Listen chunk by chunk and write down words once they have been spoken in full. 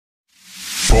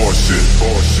Bullshit,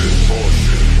 bullshit,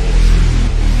 bullshit.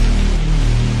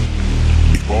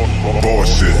 Bullshit,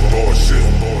 bullshit, bullshit,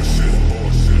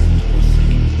 bullshit.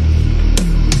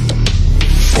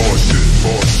 Bullshit,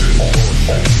 bullshit,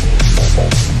 bullshit.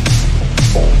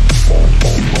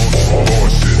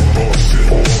 Bullshit, bullshit, bullshit.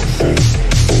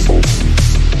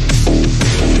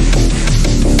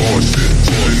 Bullshit,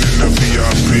 chillin' in the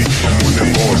VIP, I'm on that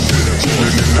bullshit.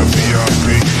 Chillin' in the VIP,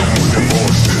 I'm on that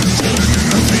bullshit. Chillin' in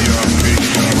the VIP,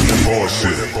 I'm on that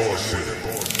bullshit.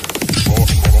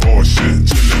 Bullshit,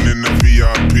 chillin' in the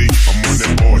VIP, I'm on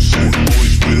that bullshit.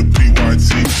 Always with a PYT,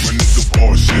 my nigga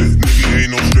bullshit. Nigga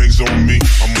ain't no strings on me,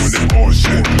 I'm on that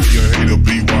bullshit. Player hater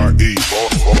BYE,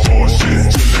 bullshit.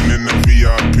 Chillin' in the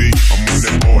VIP, I'm on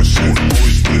that bullshit.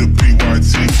 Always with a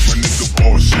PYT, my nigga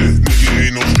bullshit. Nigga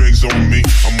ain't no strings on me,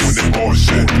 I'm on that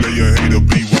bullshit. Player hater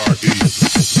BYE,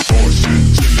 bullshit.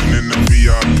 Chillin' in the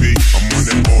VIP, I'm on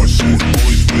that bullshit.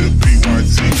 Always with a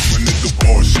PYT, my nigga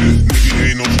bullshit. Nigga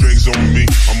ain't no strings on me,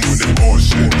 I'm on that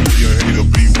bullshit. Player hater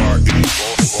BYE,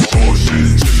 bullshit.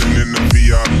 Chillin' in the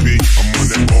VIP, I'm on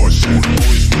that bullshit.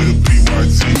 Always with a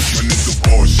PYT, my nigga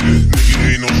bullshit. Nigga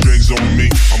ain't no strings on me,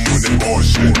 I'm on that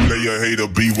bullshit. Player hater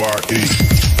BYE.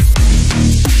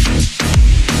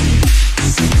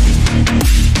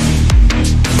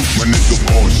 My nigga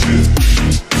bullshit.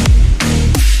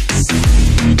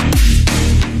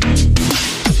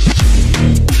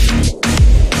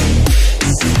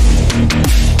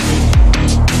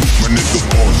 My nigga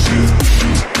bullshit.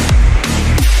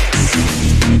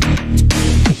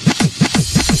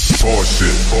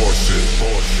 Bullshit, bullshit,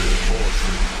 bullshit,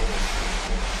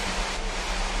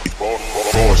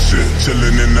 bullshit.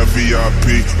 Chillin' in the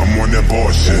VIP, I'm on that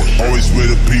bullshit. Always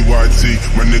with a PYT,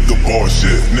 my nigga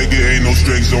bullshit. Nigga ain't no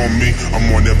strings on me,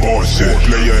 I'm on that bullshit.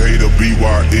 Player hater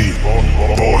BYE,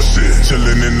 bullshit.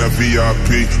 Chillin' in the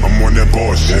VIP, I'm on that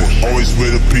bullshit. Always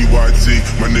with a PYT,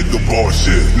 my nigga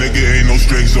bullshit. Nigga ain't no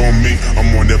strings on me,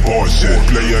 I'm on that bullshit.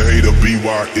 Player hater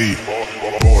BYE,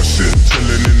 bullshit.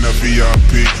 Chillin' in the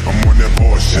VIP, I'm on that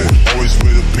bullshit. Always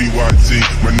with a PYT,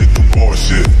 my nigga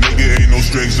bullshit. Nigga ain't no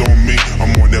strings on me,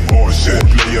 I'm on that bullshit.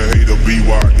 Player hater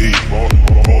BYE,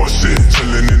 bullshit.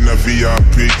 Chillin' in the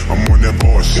VIP, I'm on that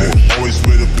bullshit. Always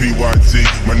with a PYT,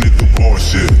 my nigga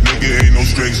bullshit. Nigga ain't no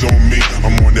strings on me,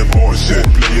 I'm on that bullshit.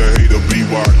 Player hater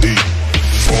BYE,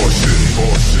 bullshit,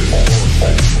 bullshit,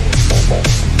 bullshit.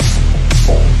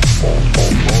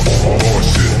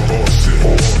 Bullshit, bullshit,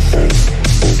 bullshit.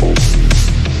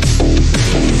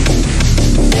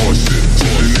 Bullshit,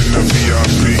 chillin' in the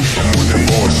VIP, I'm on that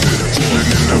bullshit. Chillin'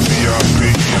 in the VIP,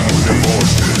 I'm on that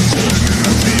bullshit. Chillin' in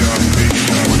the VIP,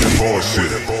 I'm on that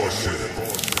bullshit. Bullshit,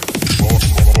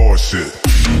 bullshit.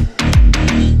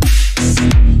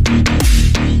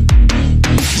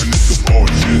 My nigga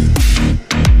bullshit.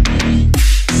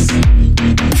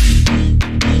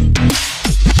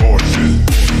 Bullshit.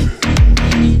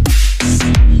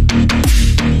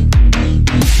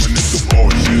 My nigga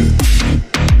bullshit.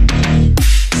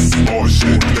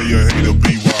 Bullshit, player hater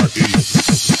BYE.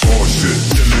 Bullshit,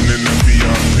 chillin' in the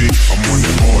VIP, I'm on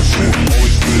that bullshit.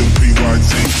 Always with a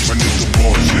PYT, my nigga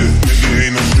bullshit. Nigga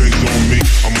ain't no strings on me,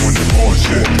 I'm on that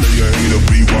bullshit. Player hater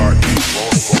BYE.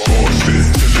 Bullshit,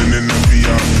 chillin' in the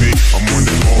VIP, I'm on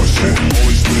that bullshit.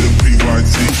 Always with a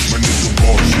PYT, my nigga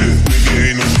bullshit. Nigga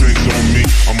ain't no strings on me,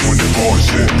 I'm on that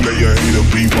bullshit. Player hater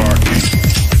BYE.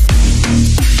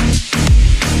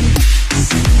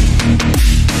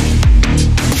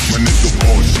 My nigga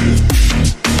bullshit.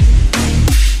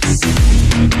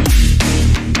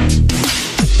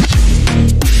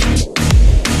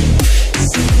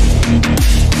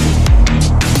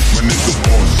 My nigga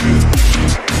bullshit.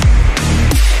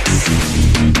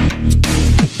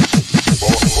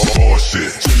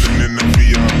 Bullshit. Chillin' in the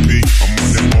VIP, I'm on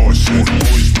that bullshit.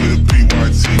 Always with a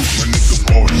PYT, my nigga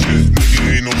bullshit. Nigga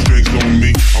ain't no strings on me,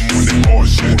 I'm on that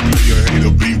bullshit. Player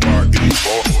hater BYE.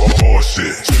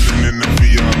 Bullshit. Chillin' in the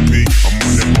VIP, I'm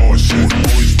on that bullshit.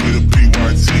 Always with a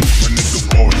PYT, my nigga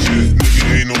bullshit. Nigga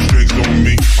ain't no strings on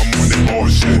me, I'm on that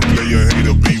bullshit. Player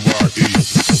hater BYE.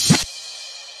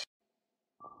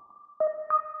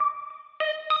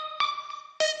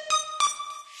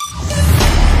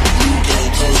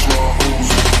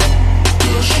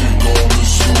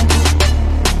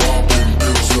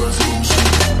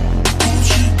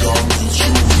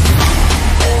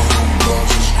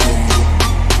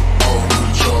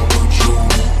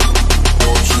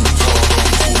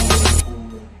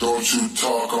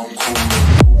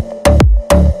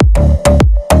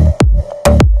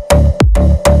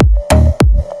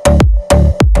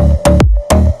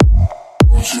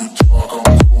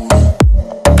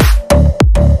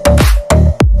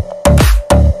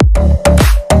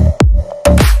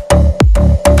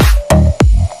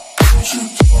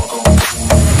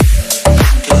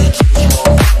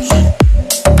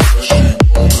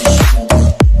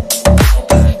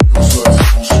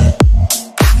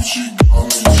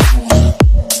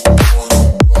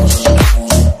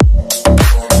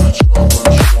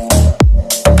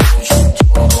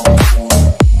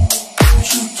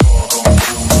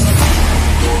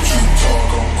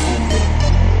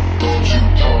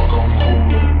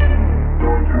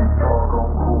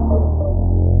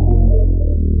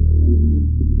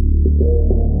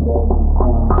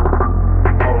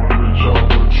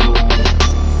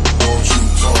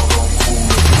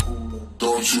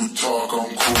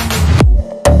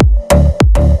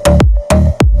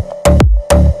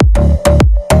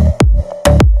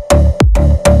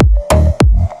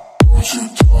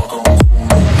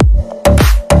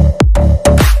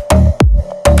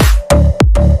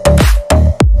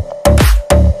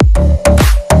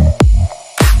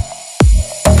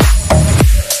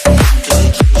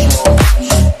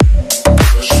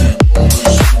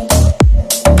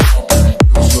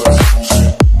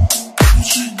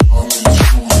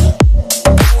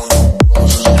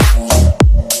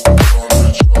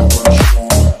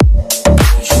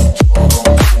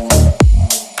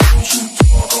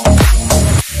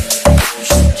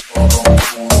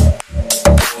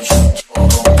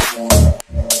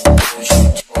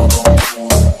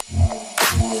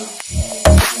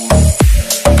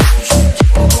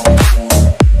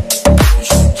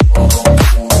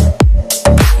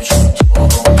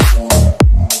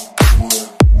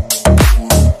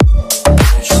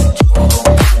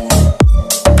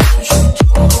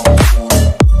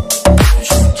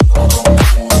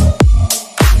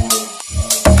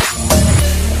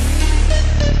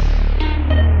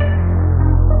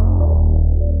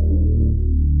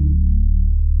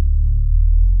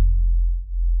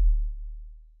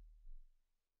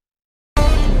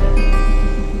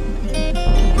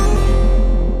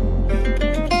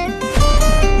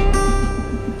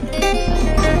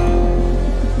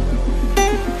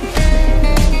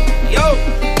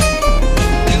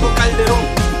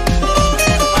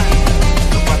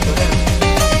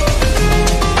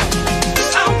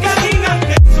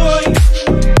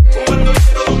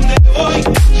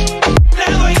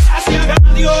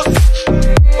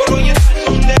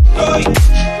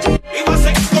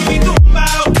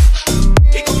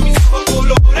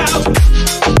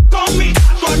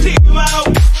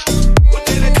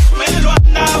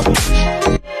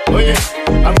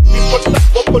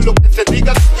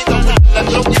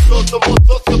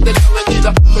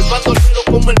 El bandolero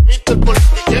como el mister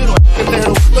politiquero, que te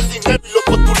robó el dinero y lo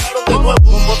postularon de nuevo.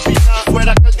 Como si nada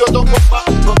fuera que yo toco pa',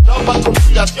 no traba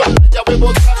conspiración, la llave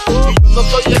bota. Y yo no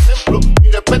soy ejemplo,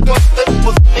 mi respeto al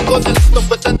tempo. Si tengo delito,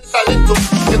 pues tener talento.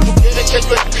 Que tú quieres que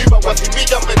yo escriba,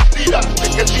 guasimilla mentira. Es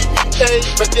que el DBA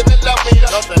me tiene en la mira.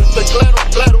 Estoy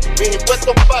claro, mis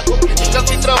impuestos pagos. Critican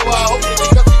mi trabajo,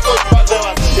 critican si soy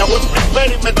pago. Ya voy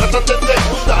primero y me tratan de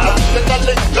segunda. A ti te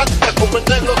darle encanta como el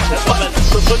negro se va.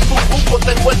 Yo soy tu buco,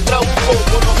 te encuentra Hugo,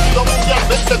 conocido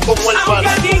mundialmente como el pan.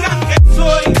 Aunque digan que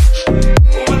soy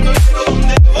un bandolero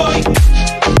donde voy,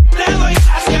 le doy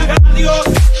gracias a Dios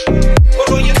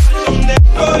por hoy estar donde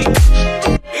estoy.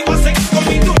 Y voy a seguir con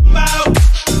mi tumbao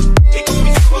y con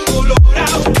mis ojos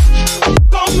colorados,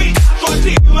 con mi gato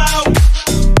arrimao.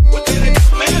 Ustedes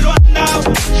me lo han dado.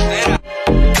 Mira,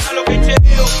 a lo que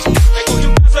cheo, me cogí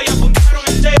un brazo y apuntaron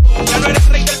el dedo. Ya no era el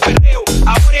rey del perreo,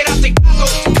 ahora era secado.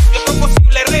 Y otro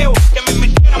posible reo, que me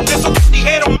metieran preso,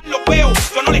 dijeron mal lo veo.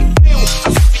 Yo no les creo a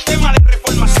su sistema de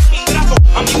reformación ingrato.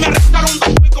 A mí me arrestaron 2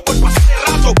 huecos por pasar de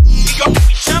rato. Y yo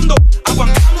pichando,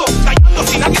 aguantando, callando.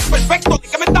 Si nadie es perfecto, ¿de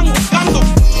qué me están juzgando?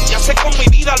 Ya sé con mi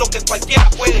vida lo que cualquiera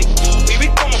puede.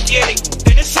 Vivir como quiere,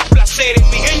 tener sus placeres.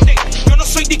 Mi gente, yo no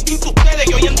soy distinto a ustedes.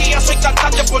 Y hoy en día soy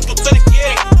cantante porque ustedes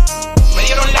quieren. Me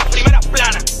dieron las primeras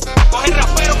planas. Cogen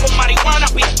rapero con marihuana,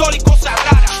 pistola y cosas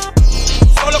raras.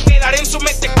 Solo quedaré en su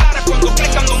mente clara cuando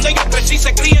crezcan donde yo crecí,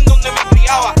 se críen donde me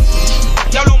criaba.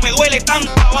 Diablo, me duele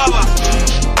tanta baba.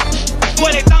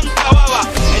 Duele tanta baba.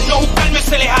 El no buscarme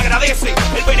se les agradece.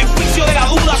 El beneficio de la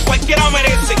duda cualquiera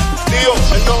merece. Tío,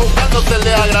 el no buscando se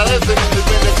le agradece. El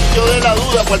beneficio de la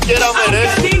duda cualquiera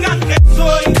merece. Aunque digan que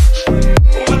soy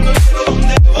un bandolero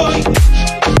donde voy,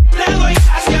 le doy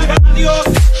gracias a Dios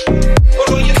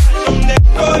por hoy estar donde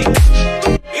estoy.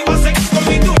 Y voy a seguir con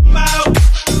mi tumbao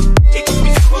y con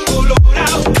mis ojos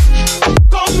colorados,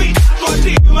 con mi gato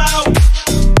arrimao.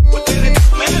 Ustedes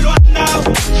me lo han dado.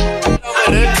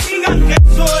 Aunque digan que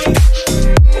soy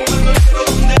un bandolero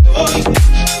donde voy,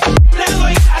 le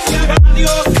doy gracias a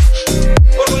Dios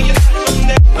por hoy estar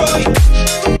donde estoy.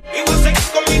 Y voy a seguir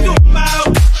con mi tumbao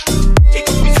y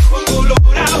con mis ojos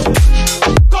colorados,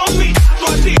 con mi gato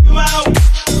arrimao.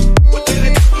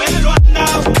 Ustedes me lo han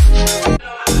dado.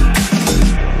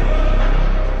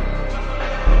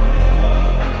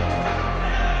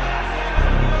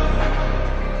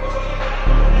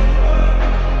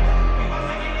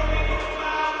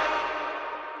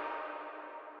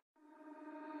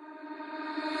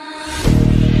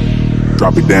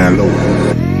 Drop it down low.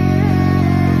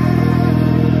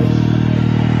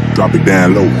 Drop it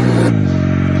down low.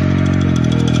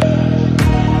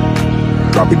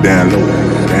 Drop it down low.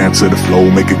 Down to the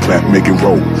floor, make it clap, make it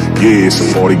roll. Yeah, it's a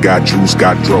 40, got juice,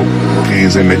 got dro.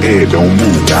 Hands in the air, don't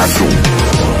move, got go.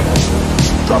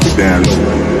 Drop it down low.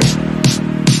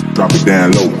 Drop it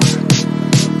down low.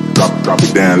 Drop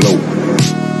it down low.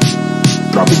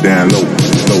 Drop it down low,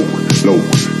 low, low,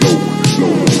 low,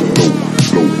 low, low,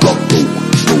 low, drop low,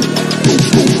 low, low,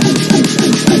 low, low, low,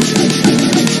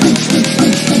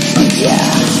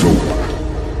 low.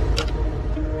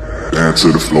 Down to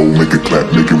the floor, make it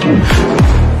clap, make it roll.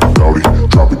 Rowdy,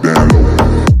 drop it down low.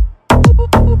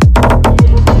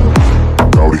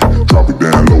 Rowdy, drop it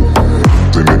down low.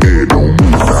 In the air, don't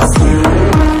move, not go.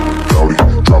 Rowdy,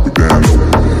 drop it down low.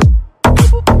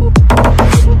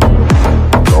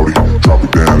 Rowdy, drop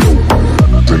it down low.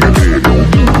 In the air, don't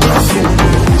move, not go.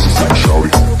 This is it, shawty,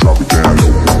 drop it down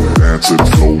low. Down to the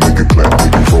floor, make it clap,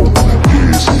 make it roll. Yeah,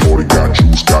 it's a 40, got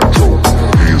juice, got dro.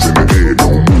 Hands in the air,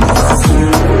 don't move, not go.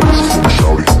 This is it,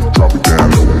 shawty, drop it down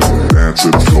low. Down to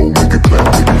the floor, make it clap,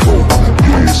 make it roll.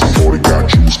 Yeah, it's a 40, got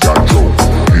juice, got dro.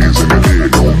 Hands in the air,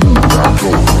 don't move, not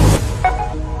go.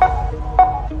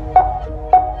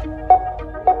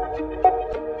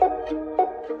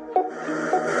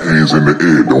 Hands in the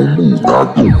air, don't move,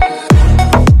 not go.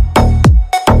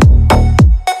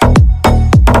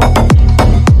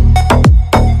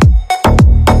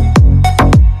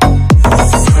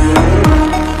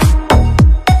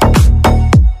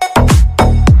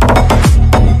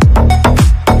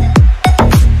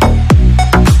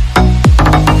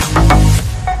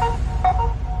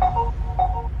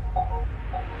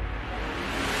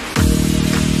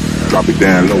 Drop it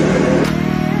down low.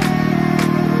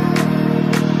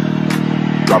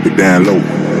 Drop it down low.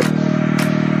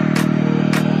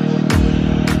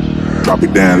 Drop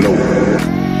it down low.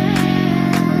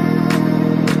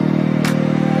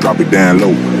 Drop it down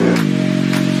low.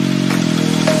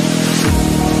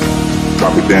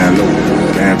 Drop it down low.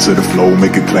 Down to the floor,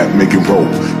 make it clap, make it roll.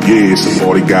 Yeah, it's a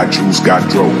 40, got juice, got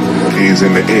dro. Hands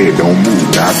in the air, don't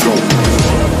move, not go.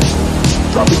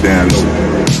 Drop it down low.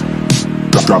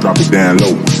 Drop it down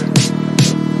low.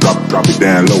 Drop it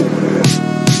down low.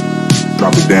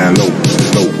 Drop it down low.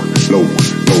 Low, low,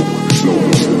 low, low, low,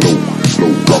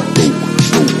 low, drop low,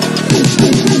 low, low, low, low,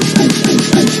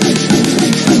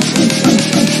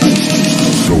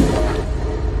 low.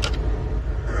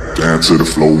 Down to the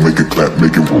flow, make it clap,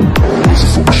 make it roll. Listen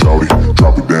for me, shawty,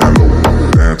 drop it down low.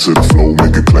 Down to the flow,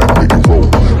 make it clap, make it roll.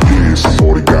 Yeah, it's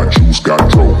 40, got juice,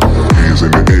 got throw. Hands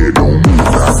in the air, don't move,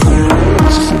 not throw.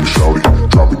 Listen for me, shawty,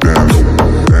 drop it down low.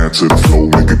 Down to the flow,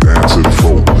 make it down to the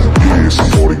flow. Yeah, it's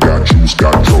 40, got juice,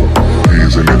 got throw.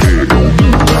 Hands in the air, don't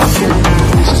move, not throw.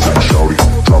 Listen for me, shawty,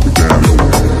 drop it down low.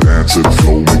 Down to the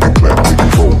flow, make it clap, make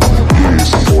it roll. Yeah,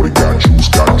 it's 40, got juice,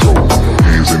 got throw.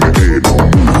 Hands in the air, don't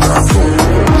move, not throw.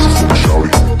 Listen for me, shawty,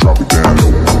 drop it down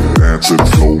low. Down to the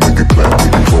flow, make it clap,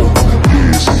 make it roll.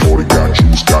 Yeah, it's 40, got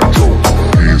juice, got throw.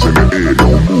 Hands in the air,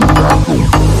 don't move, not throw.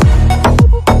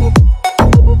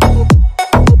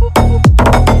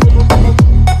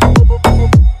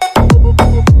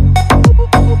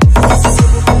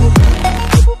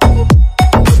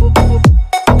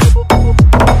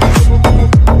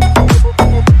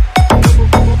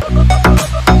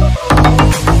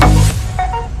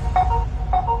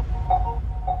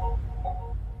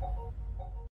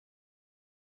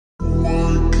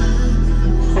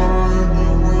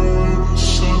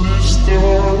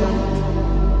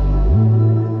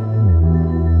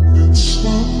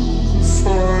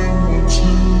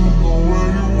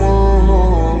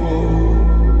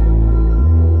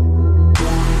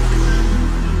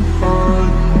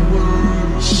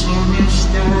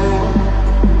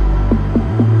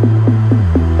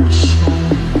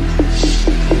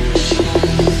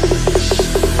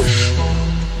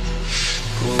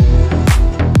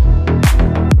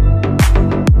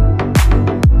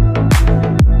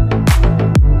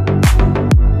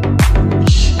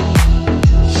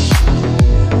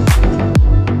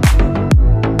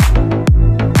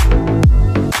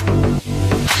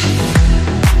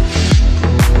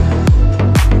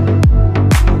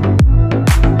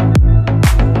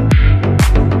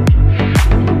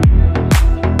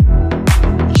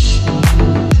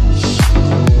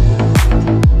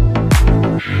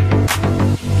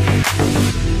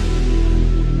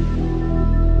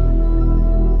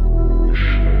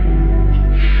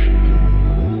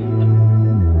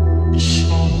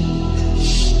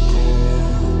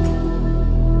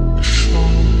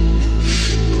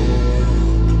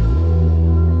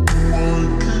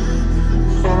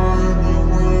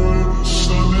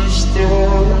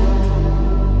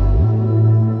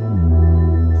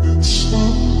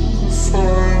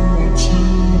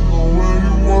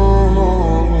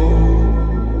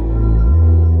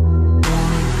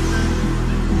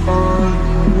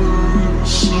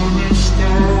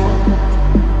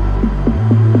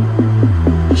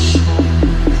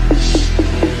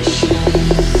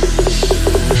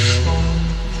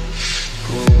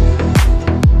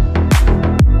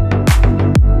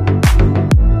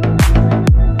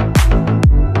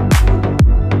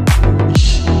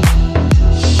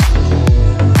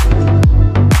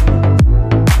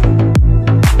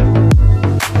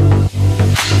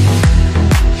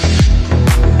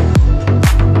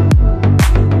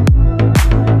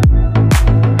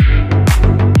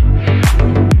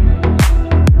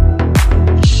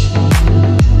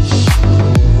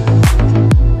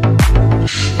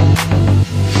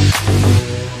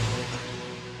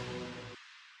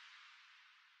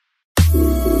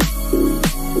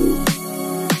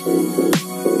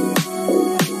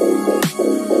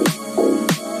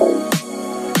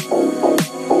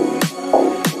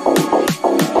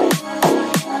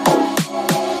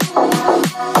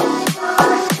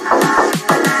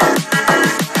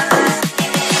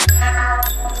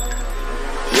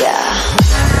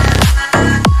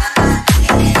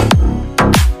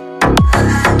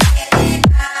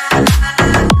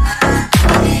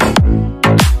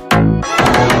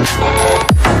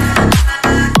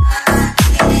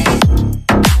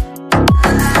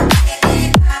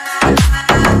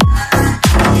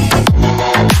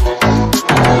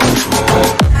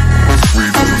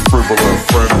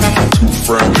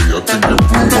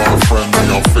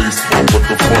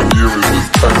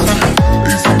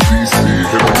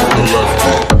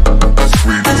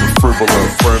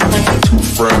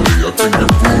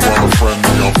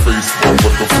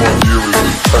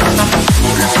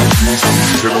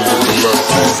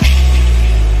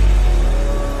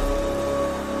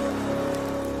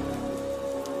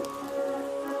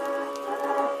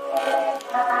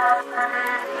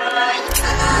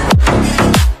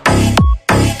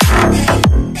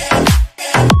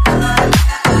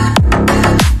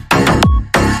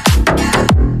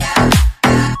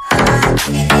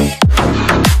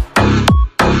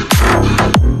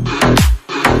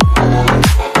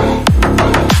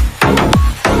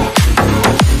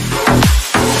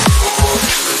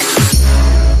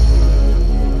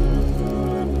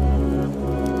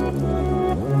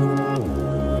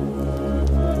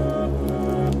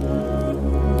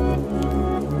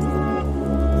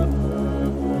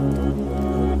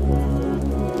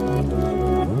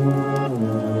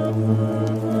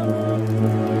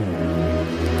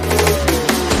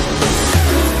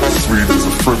 Sweet as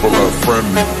a frivol at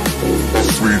friendly.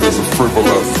 Sweet as a frivol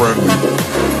at friendly.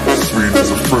 Sweet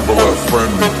as a frivol at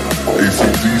friendly.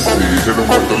 AC/DC, hit him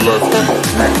with the lefty.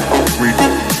 Sweet,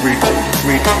 sweet,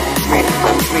 sweet, sweet, sweet,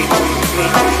 sweet, sweet.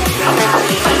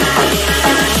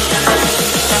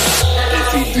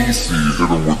 AC/DC, hit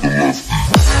him with the lefty.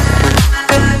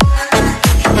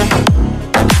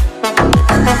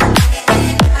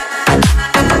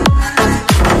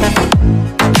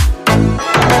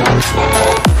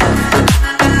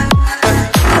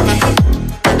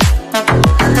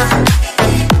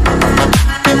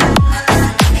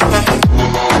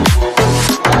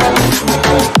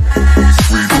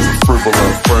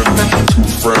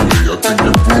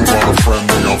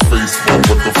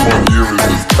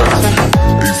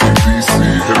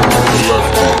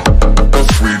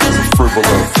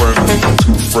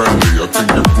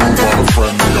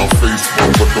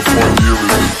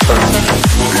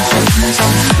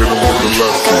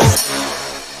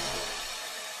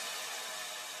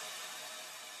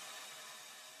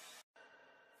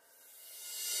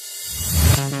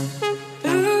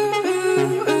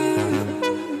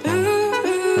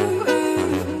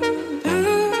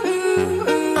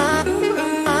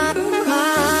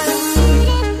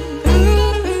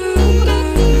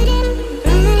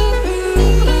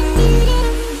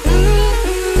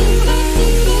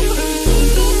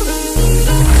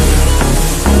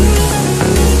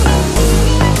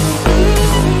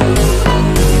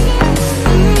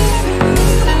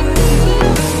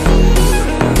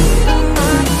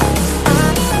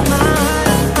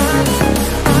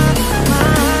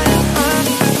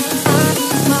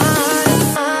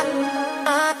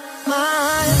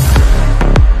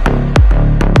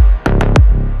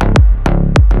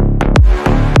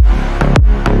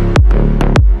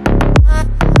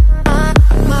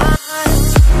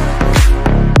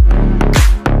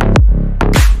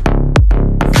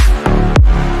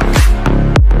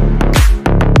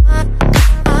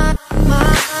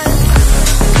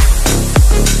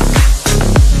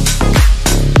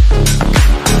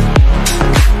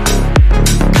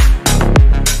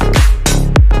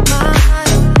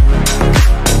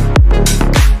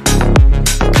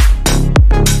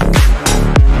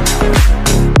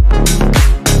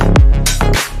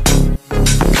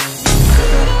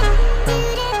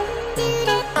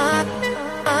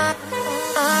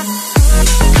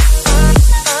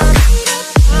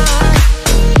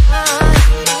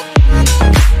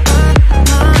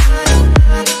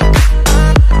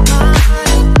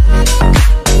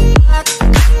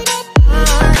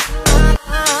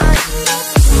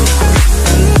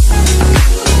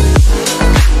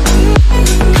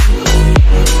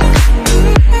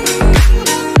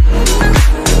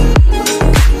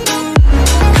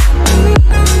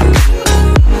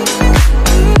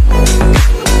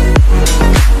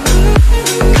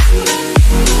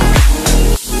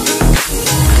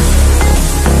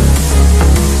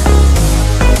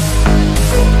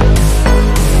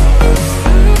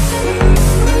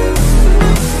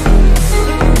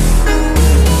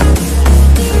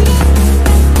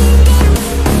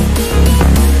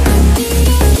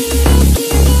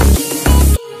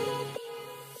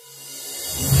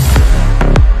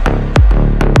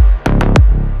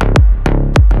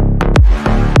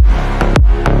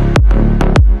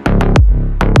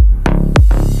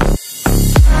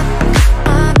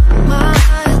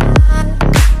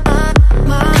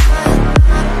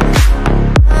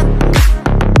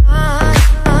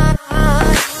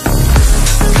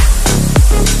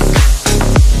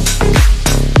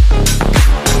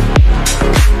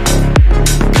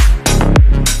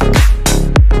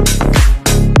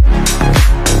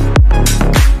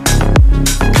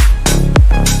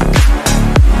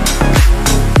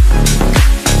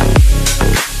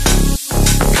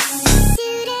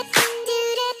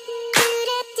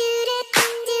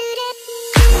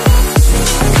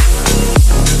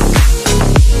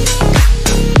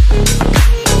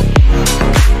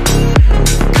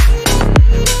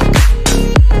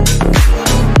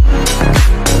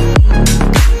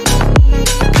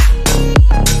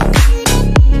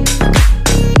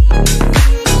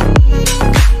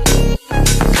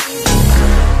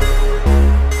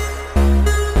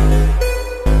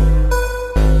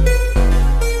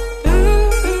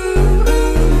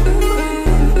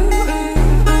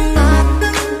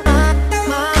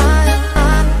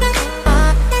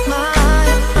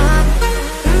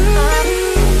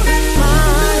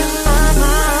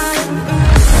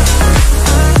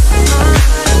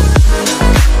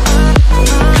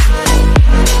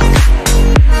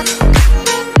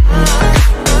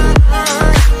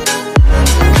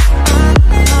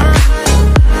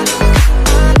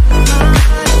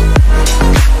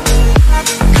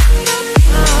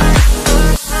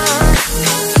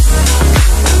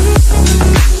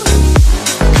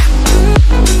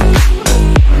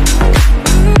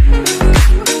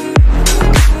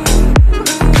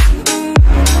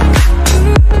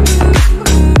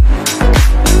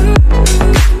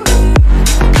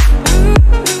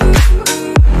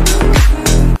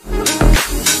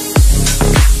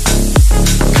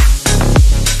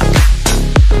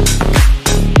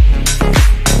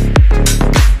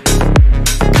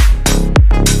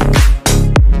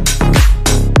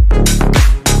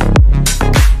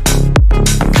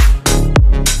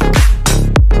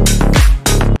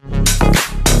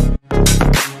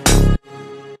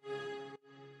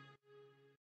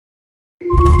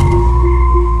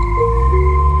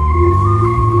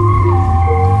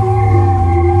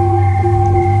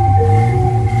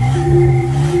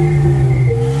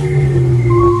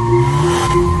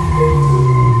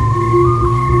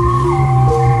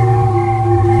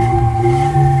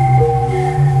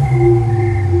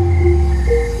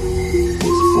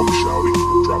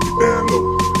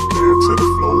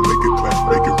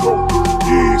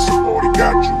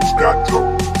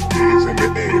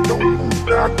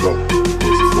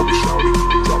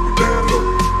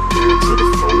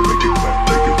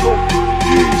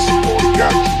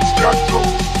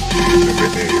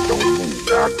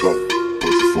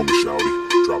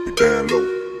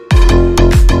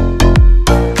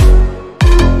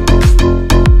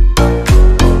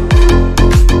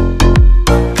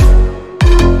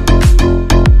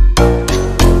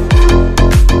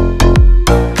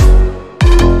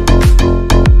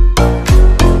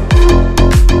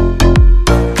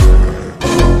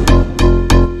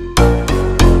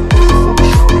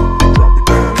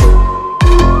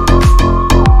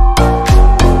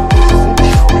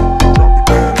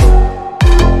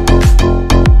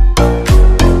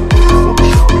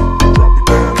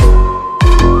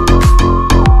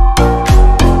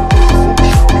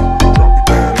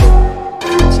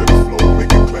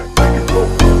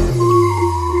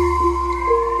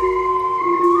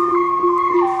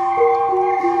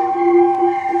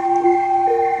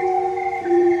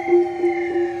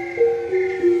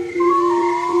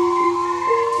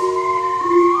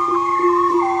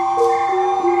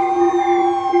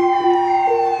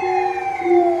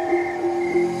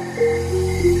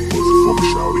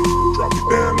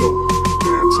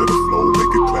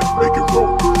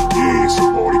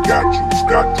 got juice,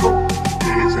 got dope.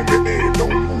 Hands in the air,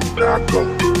 don't move, now I go.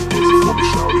 Push it for me,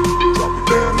 shawty, drop it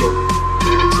down low.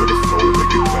 Hands to the floor,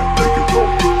 make it clap, make it roll.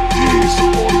 Yeah, it's a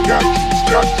party, got juice,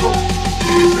 got dope.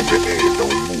 Hands in the air,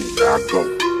 don't move, now I go.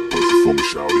 Push it for me,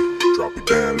 shawty, drop it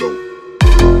down low.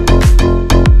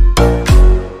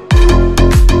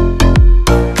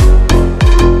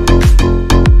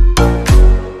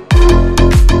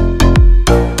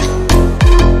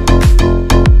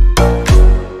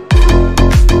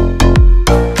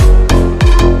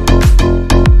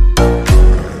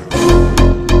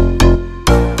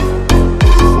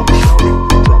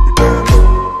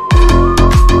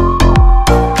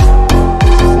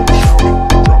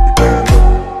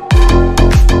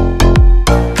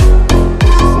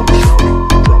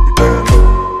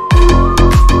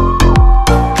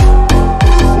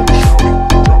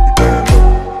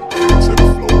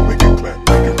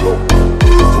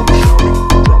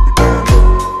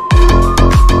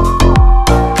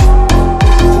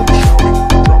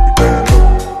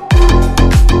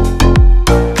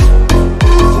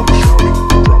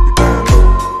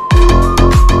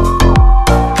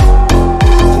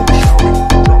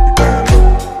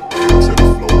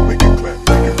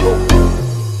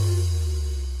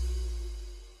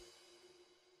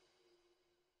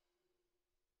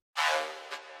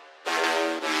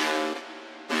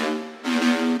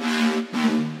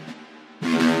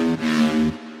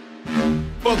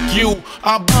 Fuck you,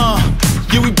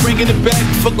 yeah, we bringing it back.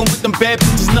 Fucking with them bad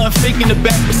bitches, nothing fake in the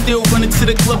back. But still running to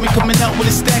the club and coming out with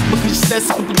a stack. Because you stats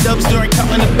a couple dubs during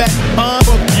counting the back.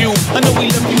 Fuck you, I know we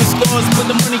left you with scars, but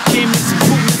the money came in some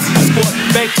improvements in the sport.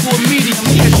 Back to a medium,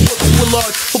 we had you up to a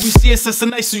large. Hope you see us as a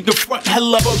nice so you can front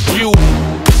hella. Fuck you.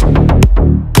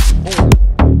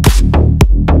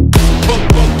 Fuck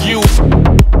you.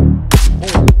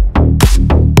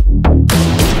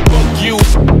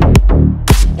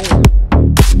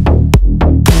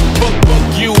 Fuck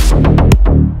you.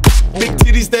 Big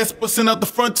titties that's busting out the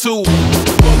front too.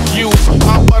 Fuck you,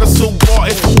 I'll buy the soap bar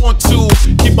if you want to.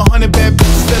 Keep 100 bad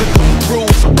bitches that'll come through.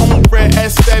 I'm a red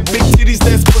ass fat, big titties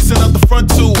that's busting out the front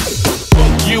too.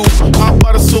 Fuck you, I'll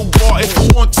buy the soap bar if you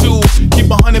want to. Keep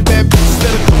 100 bad bitches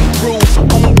that'll come through.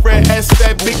 I'm a red ass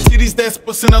fat, big titties that's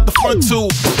busting out the front too.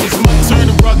 It's my turn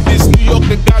to rock this, New York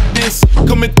I got this.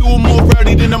 Coming through more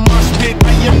rowdy than a mosh pit.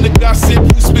 I am the gossip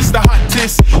who spits the hot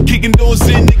test. Kicking doors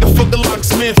in, nigga, fuck a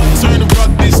locksmith. Turn to rock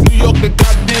this, New York I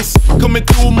got this. Coming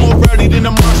through more rowdy than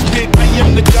a mosh pit. I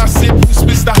am the gossip who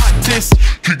spits the hot test.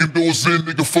 Kicking doors in,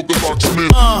 nigga, fuck a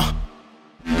locksmith.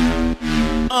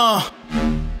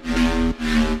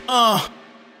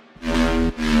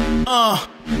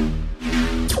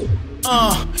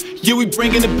 Yeah, we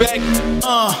bringing it back.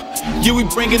 Yeah, we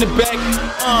bringing it back.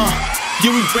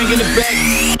 Yeah, we bringing it back.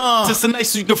 Just a nice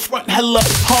so you can front hella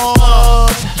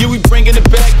hard. Yeah, we bringing it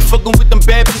back. Fucking with them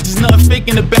bad bitches, nothing fake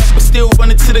in the back. But still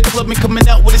running to the club and coming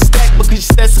out with a stack. Because you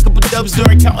stats a couple dubs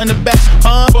during counting the back.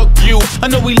 Fuck you, I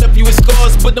know we left you with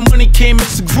scars, but the money came in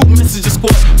a group message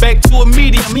squad. Back to a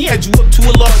medium, he had you up to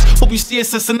a large. Hope you see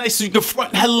us as a nice so you can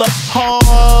front hella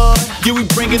hard. Yeah, we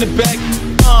bringing it back.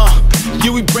 Yeah,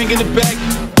 we bringing it back.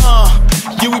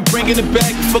 Yeah, we bringing it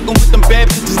back. Fucking with them bad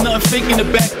bitches, nothing fake in the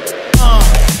back.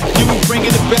 Yeah, we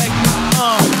bringing it back.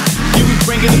 Yeah, we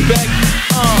bringing it back.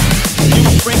 Yeah,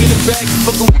 we bringing it back.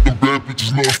 Fucking with them bad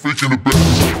bitches, nothing fake in the back.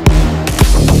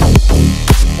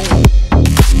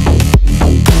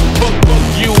 Fuck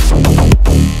you.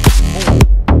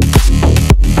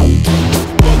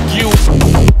 Fuck you.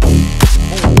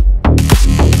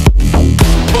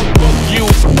 Fuck you.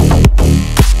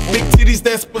 Big titties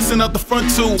that's busting out the front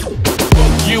too.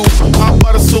 Fuck you, I'll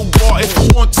buy the soap bar if you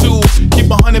want to. Keep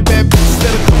 100 bad bitches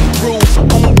that'll come through.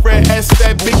 I'm a red ass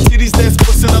fat, big titties that's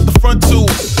busting out the front too.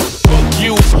 Fuck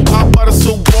you, I'll buy the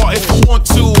soap bar if you want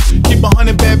to. Keep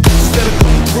 100 bad bitches that'll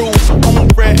come through. I'm a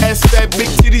red ass fat, big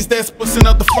titties that's busting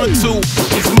out the front too.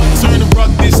 It's my turn to rock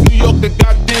this, New York I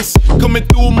got this. Coming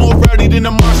through more rowdy than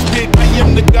a mosh pit. I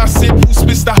am the gossip who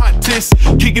spits the hot test.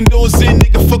 Kicking doors in,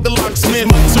 nigga, fuck a locksmith. It's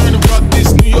my turn to rock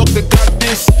this, New York I got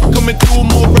this. Coming through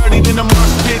more rowdy than a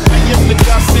mosh pit. I am the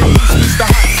gossip who spits the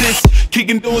hot test.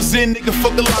 Kicking doors in, nigga,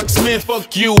 fuck a locksmith.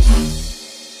 Fuck you.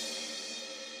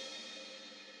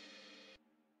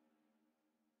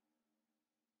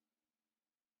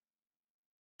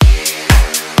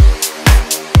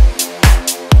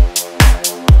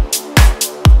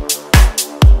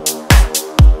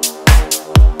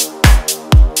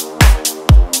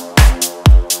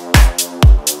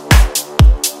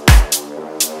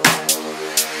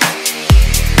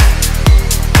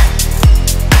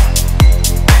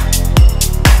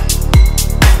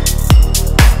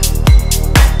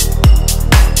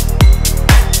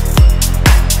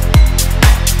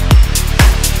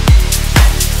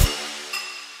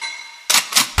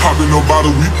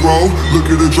 throw. Look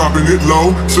at her dropping it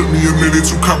low. Took me a minute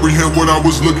to comprehend what I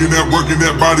was looking at. Working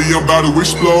that body, I'm about to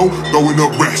explode. Throwing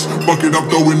up racks, bucket, I'm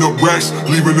throwing up racks.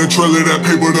 Leaving a trail of that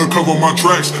paper to cover my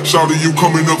tracks. Shouting, you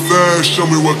coming up fast. Show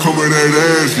me what come of that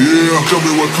ass, yeah. Show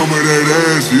me what come of that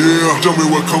ass, yeah. Show me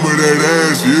what come of that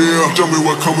ass, yeah. Show me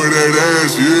what come of that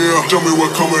ass, yeah. Show me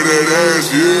what come of that ass,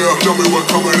 yeah. Show me what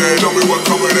come of that. Show me what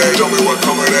come of that. Show me what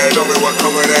come of that. Show me what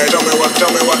come of that. Show me what.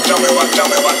 Show me what. Show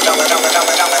me what. Show me what. Show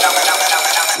me what.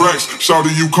 Racks,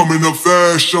 shouting, you coming up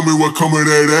fast. Show me what come of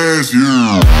that ass,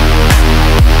 yeah.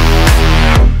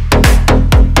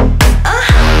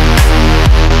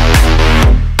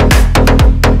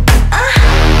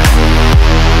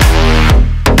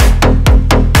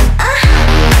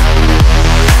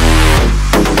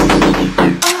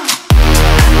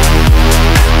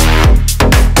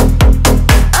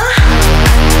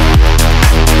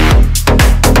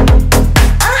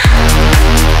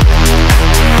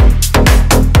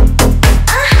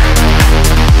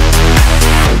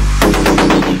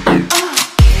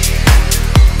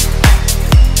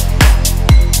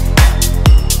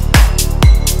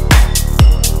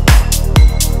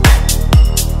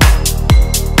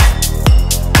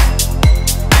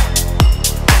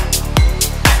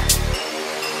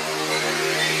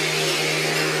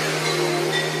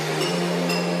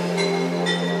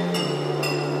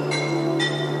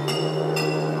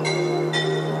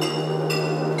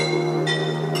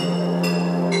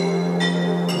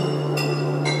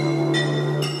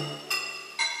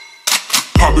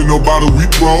 No bottle we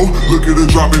throw, look at her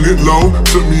dropping it low.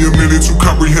 Took me a minute to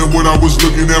comprehend what I was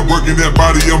looking at. Working that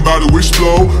body, I'm about to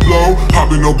explode. Low,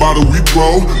 popping no bottle we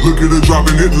throw, look at her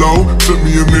dropping it low. Took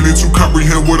me a minute to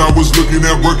comprehend what I was looking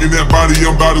at. Working that body,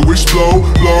 I'm about to explode.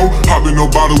 Low, popping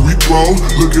no bottle we throw,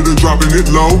 look at her dropping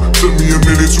it low. Took me a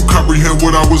minute to comprehend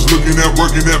what I was looking at.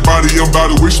 Working that body, I'm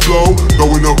about to explode.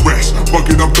 Throwing up racks,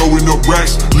 bucket, I'm throwing up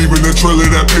racks. Leaving a trail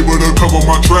of that paper to cover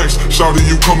my tracks. Shouting,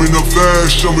 you coming up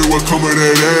fast. Show me what come of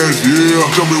that ass, yeah.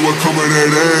 Show me what come of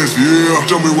that ass, yeah.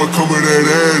 Show me what come of that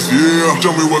ass, yeah.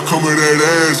 Show me what come of that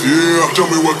ass, yeah. Show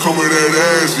me what come of that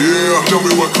ass, yeah. Show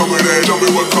me what come of that. Show me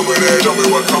what come of that. Show me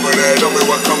what come of that. Show me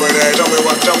what come of that. Show me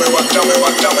what. Show me what. Show me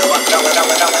what. Show me what. Show me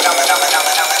what.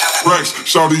 Racks,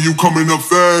 shouting, you coming up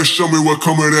fast. Show me what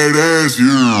come of that ass,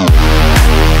 yeah.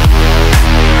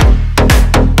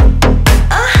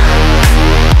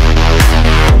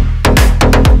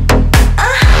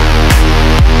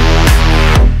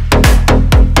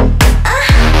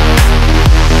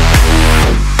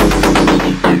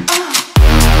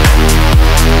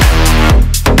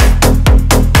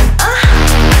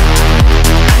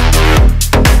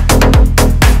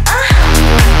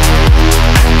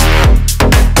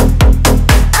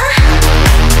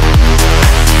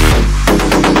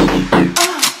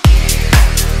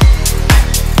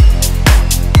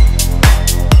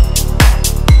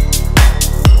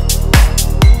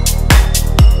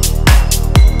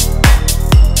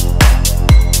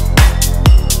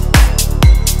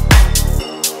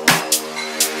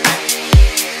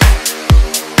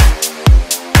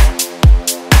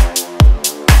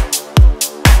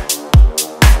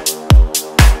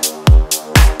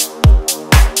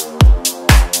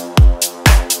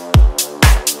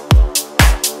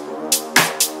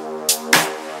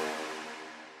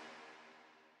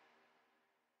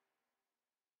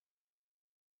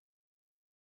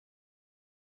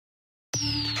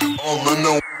 All I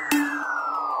know,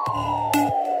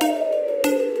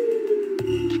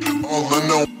 all I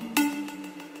know,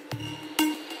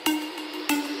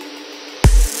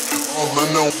 all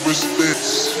I know is this,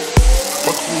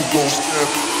 my crew gon' step.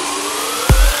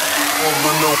 All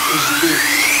I know is this,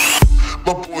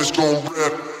 my boys gon'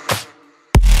 rap.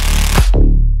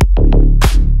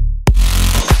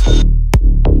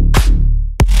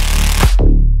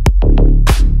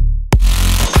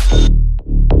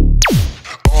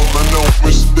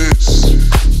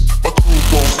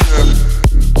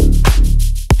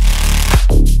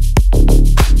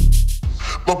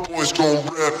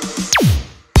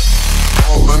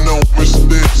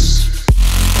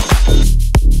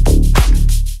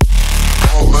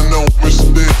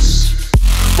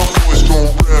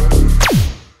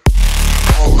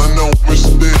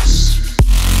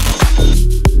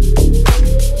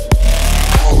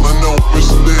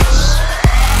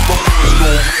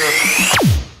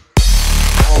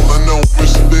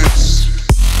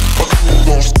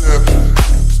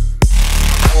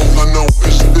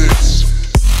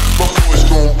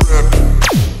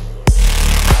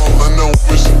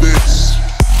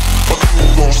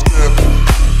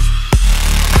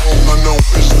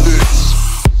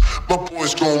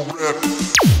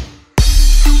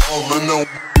 All I know,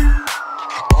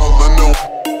 all I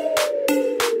know.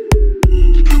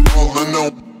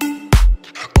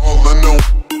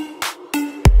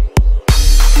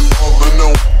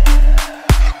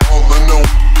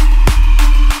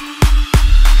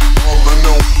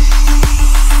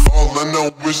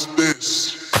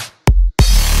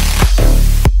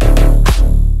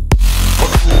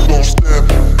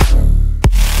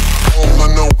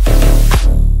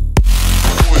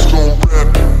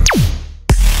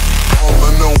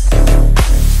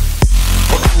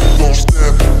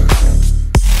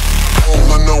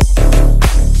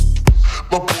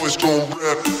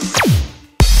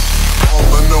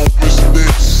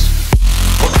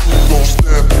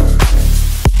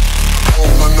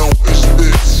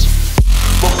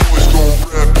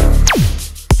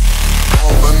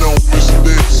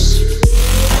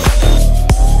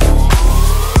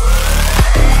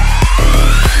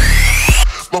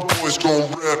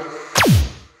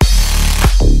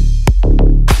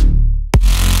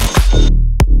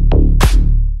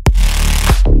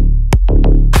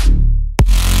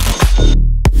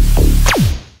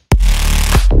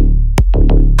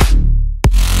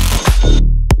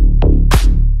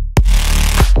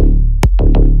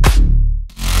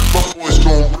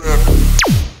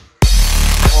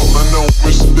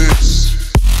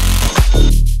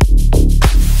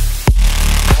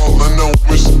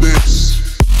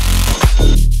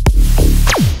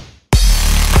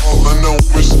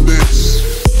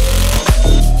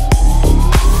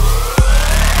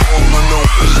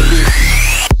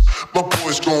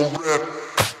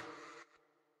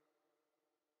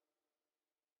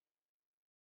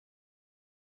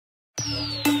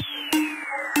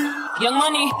 Young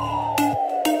Money.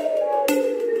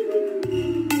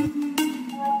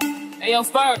 Hey, yo,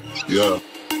 Spurt. Yeah.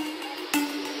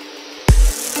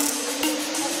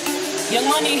 Young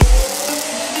Money.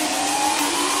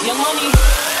 Young Money.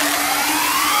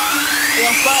 Hey,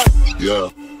 yo, Spurt. Yeah.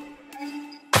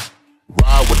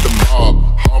 Ride with the mob,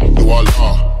 through our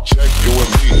law. Check you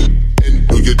and me, and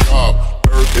do your job.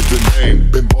 Earth is the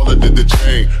name, Ben Baller did the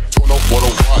chain. Torn off for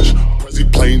the watch,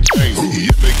 Prezi plain Jane.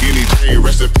 Yamagini chain,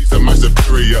 rest in peace to my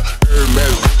superior.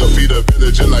 Hermes with the feet of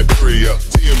village in Liberia.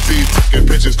 TMZ taking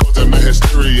pictures, causing my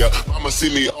hysteria. Mama see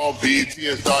me on BET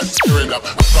and start tearing up.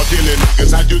 I start killing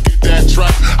niggas, how'd you get that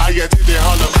track? I attended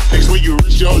Harlem when you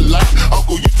risk your life.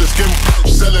 Uncle used to skim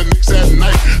perps, selling nicks at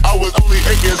night. I was only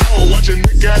 8 years old, watching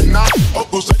Nick at night.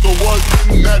 Uncle Psycho was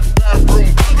in that bathroom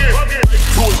bucket.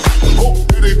 Hope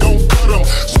that they don't cut him.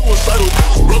 Suicidal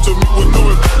thoughts brought to me with no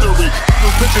inventory. He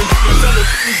was pitching, selling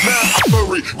things, mad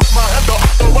opera. Grandma had the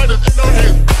arthritis in her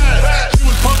hands, bad. She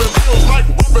was pumping pills like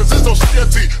weapons in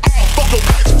society. I'll fuck a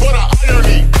bitch for the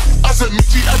irony. I said, meet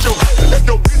you at your head if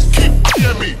your bitch keep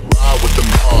eyeing me. Ride with the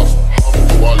mob,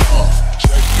 through our law.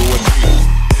 Check you and me,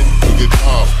 do your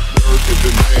job. Word is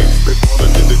the name, Big Baller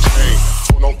did the chain.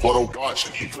 Torn off for the watch,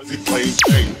 Prezi plain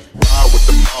Jane. Ride with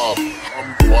the mob,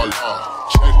 through our law.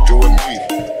 Check you and me,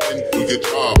 do your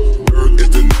job. Word is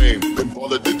the name, Big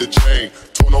Baller did the chain.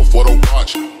 Torn off for the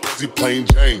watch, Prezi plain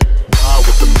Jane. Ride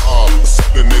with the mob,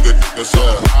 suck a nigga, niggas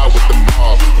up. Ride with the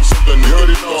mob, suck a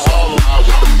nigga, niggas up. Ride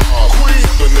with the mob,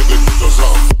 suck a nigga, niggas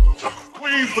up.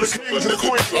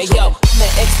 Hey yo, I'ma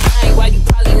explain why you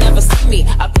probably never see me.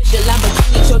 I push a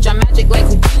Lamborghini, show your magic like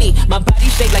Houdini. My body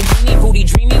shake like genie, booty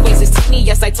dreamy, waist is teeny.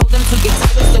 Yes, I told him to get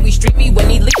together, so he stream me when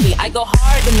he leave me. I go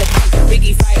hard in the beat,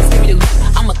 Biggie fires, give me the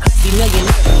loot. I'm a classy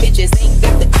millionaire, bitches ain't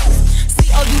got the cuff.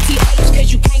 C-O-U-T-H,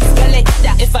 cause you can't spell it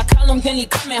either. If I call him, then he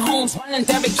coming home, smiling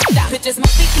Derek Jeter. Bitches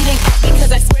must be eating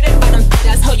because I swear that bottom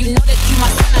feeders. How you know that you my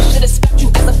son, I should've stepped you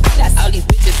as a fetus. All these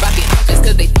bitches rockin' bitches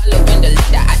cause they followin' the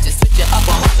leader. I just switch it up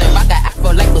on hoes and rock that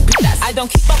afro like Lupitas. I don't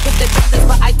keep up with the Joneses,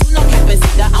 but I do know Captain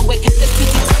Zeta. I'm with Captain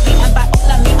CTTV and by all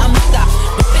I mean I'm nigga.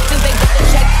 The bitches they better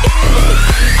check in with the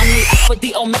queen. I'm the alpha,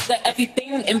 the omega,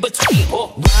 everything in between.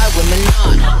 Oh, ride with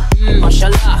Manon,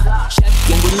 mashallah, check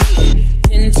in with me.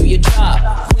 Tend to your job,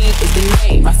 Queen is the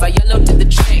name. Raffaello did the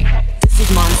chain. This is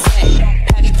Monse,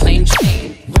 Patty plain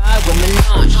Jane. Ride with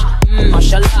Minaj,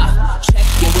 mashallah, check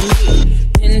in with me.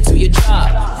 Tend to your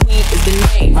job, Queen is the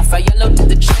name. Raffaello did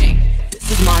the chain.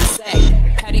 This is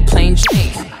Monse, Patty plain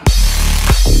Jane.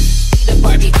 Eat a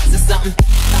Barbie, ass or something.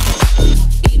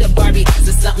 Eat a Barbie, ass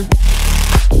or something.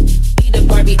 Eat a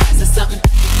Barbie, ass or something.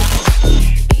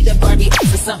 Eat a Barbie,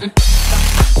 ass or something.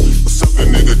 Suck a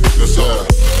nigga, niggas up.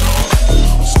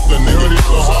 Suck a nigga,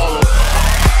 niggas up.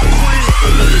 Suck a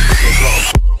nigga, niggas up.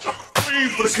 Queen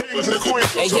for the kings and the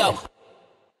queens. Hey yo.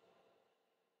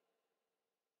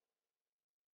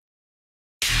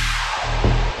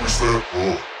 Push that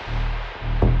up.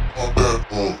 Pop that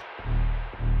up.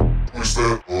 Push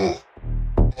that up.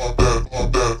 Pop that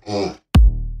up.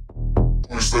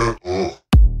 Push that up.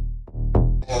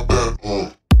 Pop that up.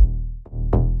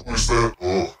 Push that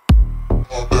up.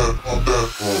 Pop that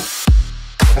up.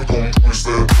 I'm gon' push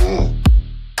that up.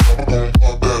 I'm gon'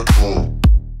 pop that up.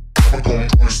 I'm gon'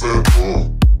 push that up.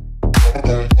 I'm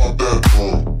gon' pop that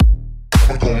up.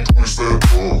 I'm gon' push that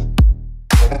up.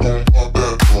 I'm gon' pop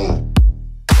that up.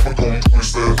 I'm gon'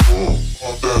 push that up.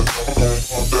 Pop that. I'm gon'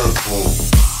 pop that up.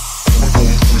 I'm gon'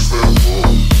 push that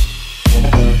up. I'm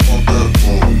gon' pop that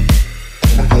up.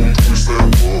 I'm gon' push that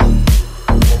up. I'm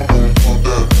gon' pop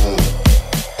that up.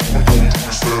 I'm gon'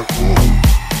 push that up.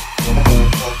 I'm gon'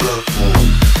 pop that up.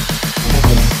 I'm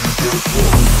gon' push that up.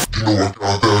 You know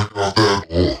I got that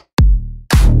up.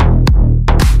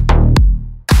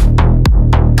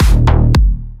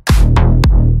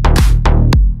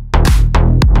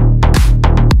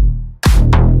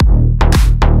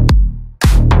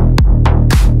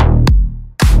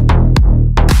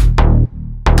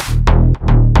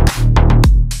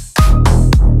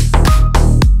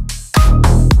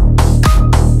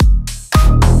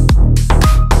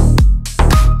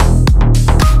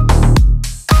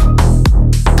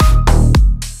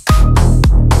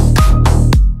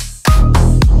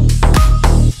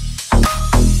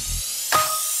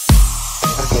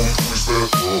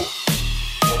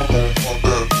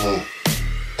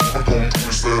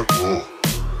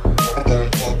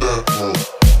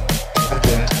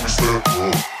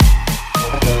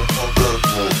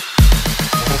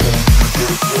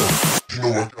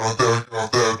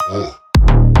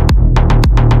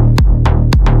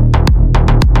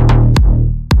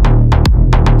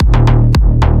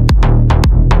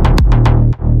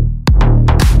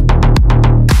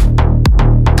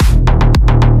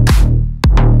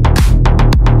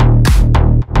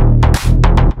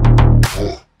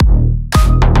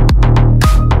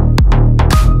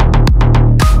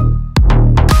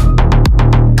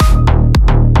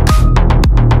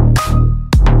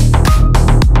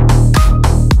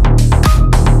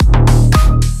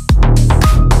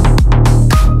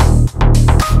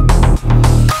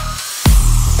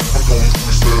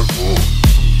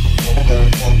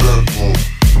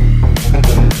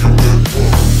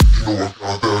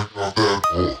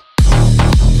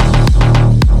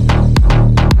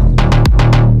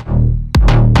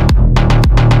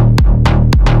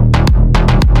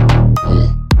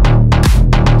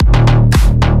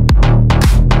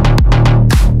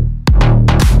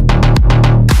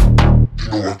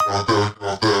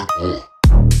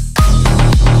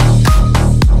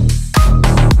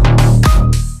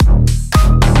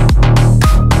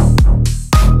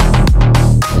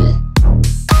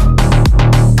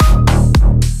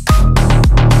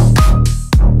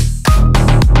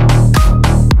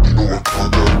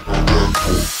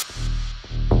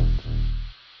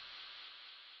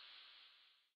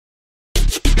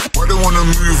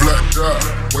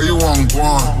 want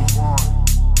one?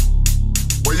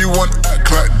 Why you want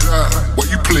act like that? Why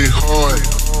you play hard?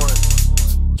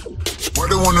 Why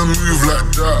they wanna move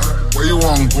like that? Why you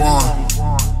want one?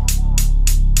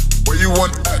 Why you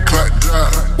want act like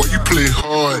that? Why you play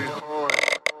hard?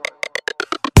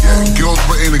 Yeah, girls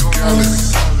but ain't a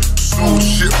gallus. Sold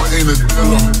shit but ain't a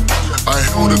dealer. I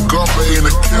held a gun but ain't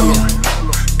a killer.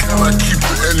 Can I keep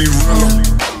it any realer?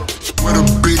 Where the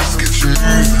bass get you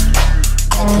moving?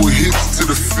 Couple hits to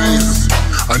the face.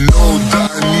 I know that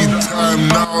I need time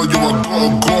now. Yo, I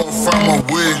gotta find my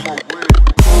way.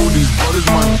 Oh, these brothers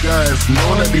my guys.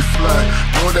 Know that they fly.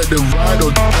 Know that they ride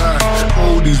or die.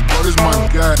 Oh, these brothers my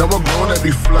guys. Now I know that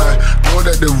they fly. Know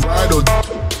that they ride or die.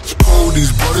 Oh,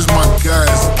 these brothers my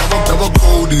guys. Never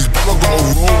go these. Never gotta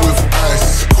roll with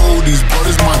ice. Oh, these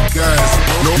brothers my guys.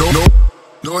 No.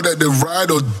 Know that they ride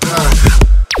or die.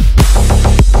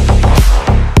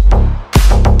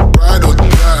 Ride or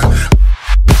die.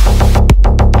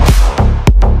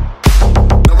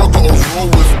 Never gotta roll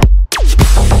with.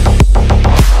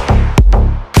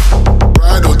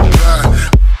 Ride or die.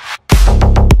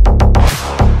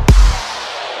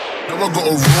 Never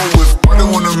gotta roll with. Why they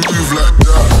wanna move like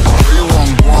that? Why you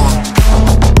want one?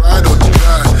 Ride or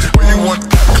die. Why you want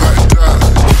act like that?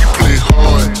 Why you play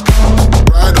hard?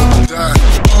 Ride or die.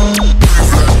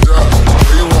 Move like that.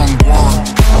 Why you want one?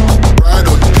 Ride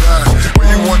or die. Why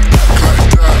you want act like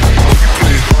that? Why you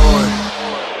play hard?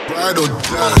 Ride or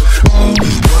die.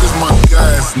 These brothers my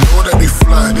guys. Know that they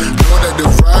fly. Know that they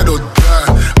ride or die.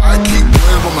 I keep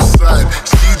wave on my side.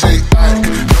 CJ Ike.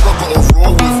 Never gotta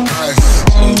roll with ice.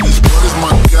 These brothers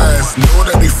my guys. Know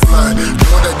that they fly.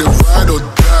 Know that they ride or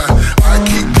die. I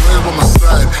keep wave on my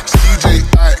side. CJ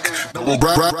Ike. Never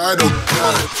ride or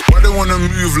die. Why they wanna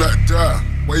move like that?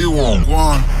 Why you want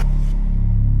one?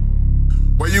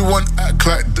 Why you want act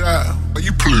like that? Why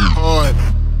you play hard?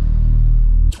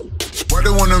 Why they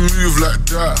wanna move like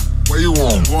that? Why you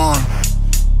want one?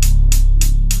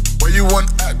 Why you want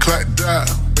act like that?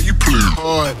 Why you play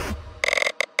hard?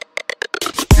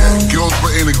 Yeah, girls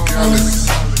but ain't a gallus.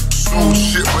 Sold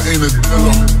shit but ain't a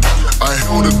dealer. I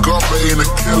held a gun but ain't a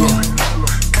killer.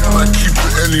 Can I keep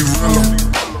it any realer?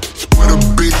 Where the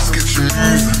bass get you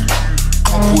moving?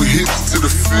 Couple hits to the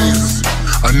face.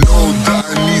 I know that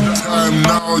I need time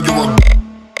now. Yo, I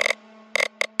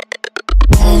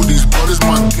oh, these brothers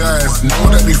my guys. Know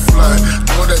that they fly.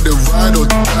 Know that they ride or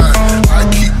die. I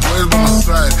keep wave on my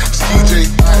side. CJ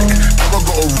Ike. Never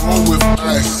gotta roll with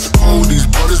ice. Oh, these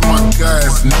brothers my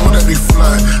guys. Know that they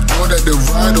fly. Know that they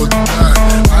ride or die.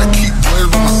 I keep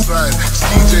wave on my side.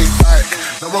 CJ Ike.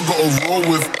 Never gotta roll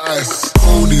with ice.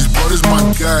 Oh, these brothers my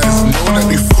guys. Know that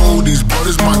they fold. These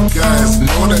brothers my guys.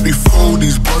 Know that they fold.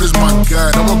 These brothers my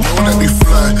guys. Never know that they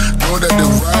fly. Know that they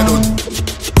ride or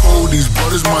oh, these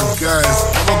brothers my guys.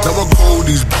 Never go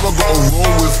these. Never gotta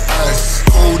roll with ice.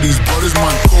 Oh, these brothers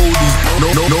my coldies.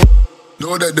 No.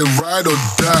 Know that they ride or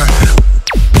die.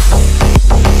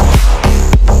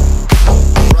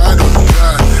 Ride or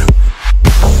die.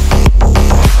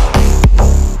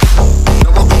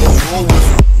 Never gotta roll with.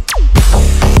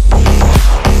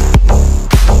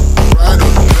 Ride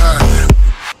or die.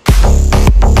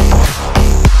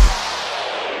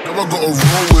 Never gotta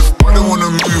roll with. Why they wanna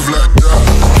move like that?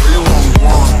 Why you want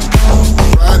one?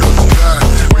 Ride or die.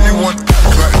 Why you want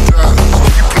act like that? Why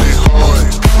you play hard?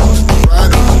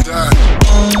 Ride or die.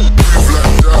 Move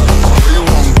like that. Why you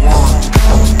want one?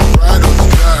 Ride or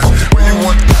die. Why you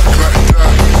want act like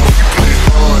that? Why you play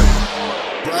hard?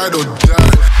 Ride or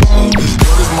die. These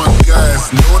brothers my guys.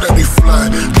 Know that they fly.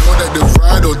 Know that they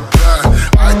ride or die.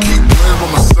 I keep wave on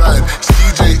my side.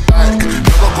 CJ Ike.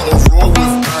 Never gotta roll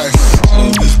with ice.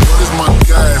 These brothers my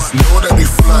guys. Know that they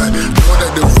fly. Know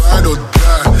that they ride or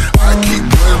die. I keep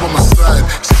wave on my side.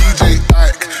 CJ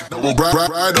Ike. Never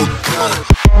ride or die.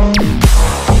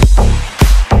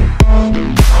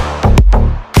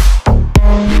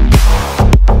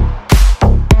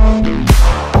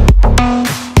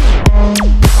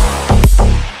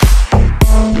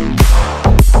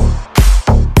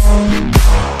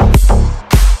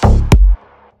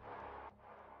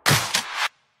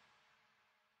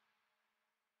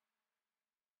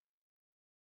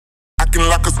 Acting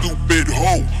like a stupid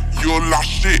hoe, you're lost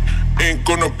shit, ain't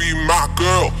gonna be my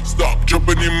girl. Stop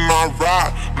jumping in my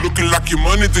ride, looking like your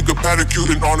money nigga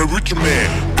pedicuring on a richer man.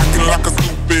 Acting like a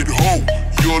stupid hoe,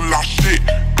 you're lost shit,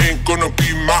 ain't gonna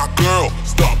be my girl.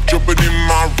 Stop jumping in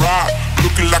my ride,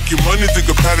 looking like your money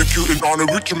nigga pedicuring on a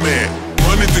richer man.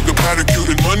 Money nigga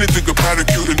pedicuring, money nigga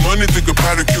pedicuring, money nigga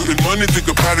pedicuring, money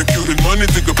nigga pedicuring, money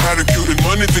nigga pedicuring,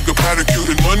 money nigga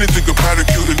pedicuring, money nigga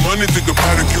pedicuring, money nigga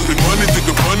pedicuring, money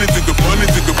nigga, money nigga, money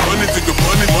nigga, money nigga,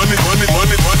 money, money, money, money,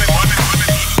 money, money, money.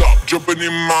 Stop jumping.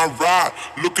 in my ride,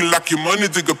 looking like your money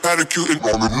digger, parachuting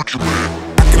on a rich man.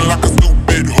 Acting like a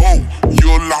stupid hoe,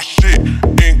 you're like shit,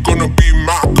 ain't gonna be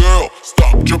my girl.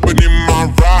 Stop jumping in my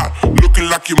ride, looking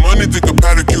like your money digger,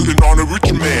 parachuting on a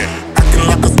rich man. Acting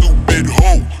like a stupid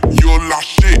hoe, you're like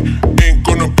shit, ain't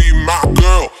gonna be my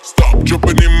girl. Stop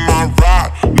jumping in my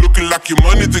ride, looking like your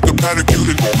money digger,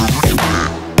 parachuting on a rich man.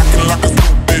 Acting like a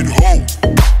stupid hoe.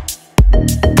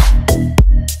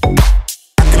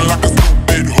 Acting like a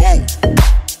stupid hoe.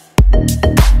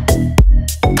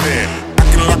 Man,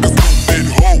 acting like a stupid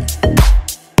hoe.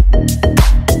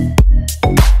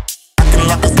 Acting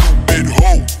like a stupid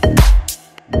hoe.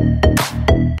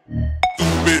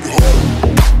 Stupid hoe.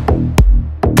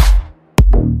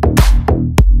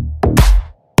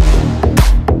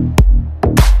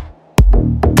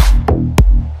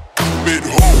 Stupid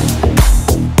hoe.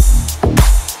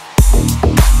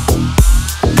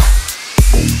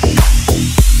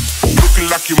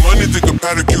 Like your money digger,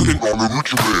 parachuting on a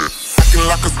rich man. Acting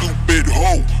like a stupid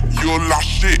hoe, you're like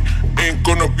shit, ain't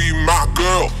gonna be my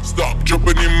girl. Stop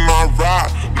jumping in my ride,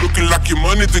 looking like your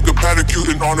money digger,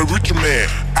 parachuting on a rich man.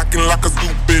 Acting like a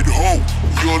stupid hoe,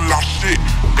 you're like shit,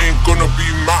 ain't gonna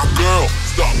be my girl.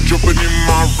 Stop jumping in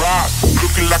my ride,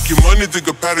 looking like your money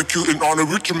digger, parachuting on a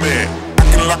rich man.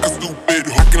 Acting like a stupid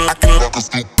hoe, acting like a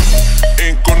stupid,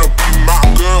 ain't gonna be my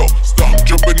girl. Stop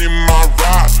jumping in my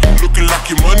ride, looking like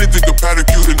your money digger,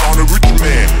 parachuting on a rich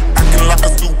man. Acting like a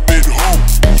stupid hoe,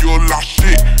 you're like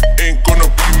shit, ain't gonna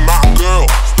be my girl.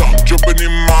 Stop jumping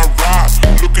in my ride,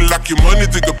 looking like your money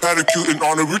digger, parachuting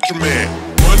on a rich man.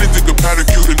 Money digger,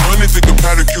 parachuting, money digger,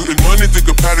 parachuting, money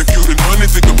digger, parachuting, money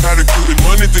digger, parachuting,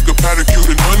 money digger,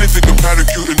 parachuting, money digger,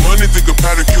 parachuting, money digger,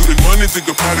 parachuting, money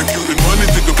digger, parachuting, money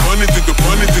digger, money digger,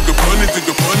 money digger, money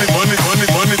digger, money, money, money,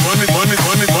 money, money, money,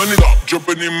 money, money. Stop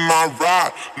jumping in my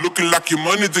ride, looking like your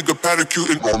money digger,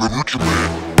 parachuting on a rich man.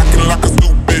 Acting like a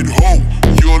stupid hoe,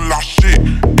 you're like shit,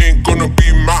 ain't gonna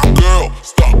be my girl.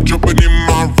 Stop jumping in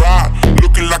my ride,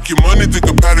 looking like your money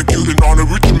digger, parachuting on a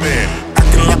rich man.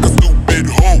 Acting like a stupid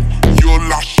hoe, you're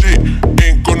like shit,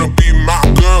 ain't gonna be my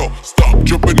girl. Stop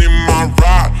jumping in my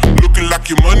ride, looking like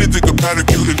your money digger,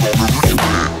 parachuting on a rich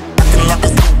man. Acting like a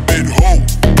stupid hoe.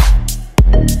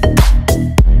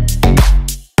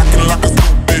 Acting like a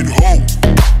stupid hoe.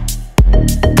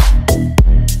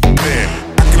 Man,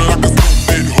 acting like a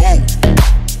stupid hoe.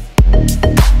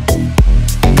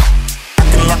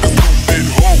 Acting like a stupid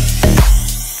hoe.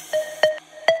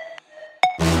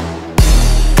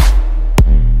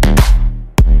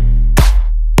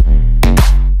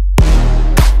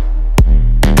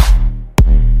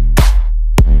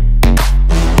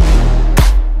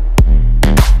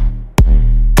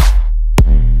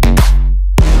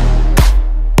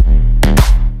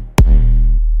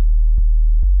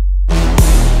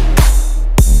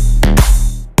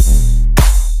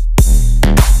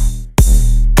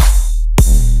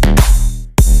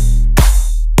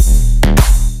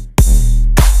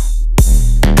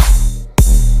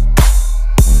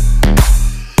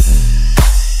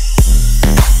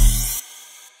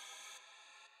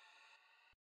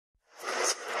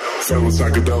 Feeling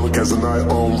psychedelic as the night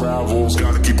unravels.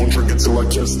 Gotta keep on drinking till I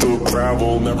kiss the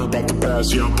gravel. Never about the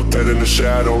past, yeah, I'll put that in the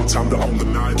shadow. Time to own the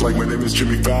night like my name is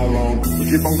Jimmy Fallon. We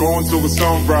keep on going till the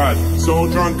sunrise. So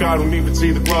drunk I don't even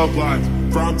see the club lights.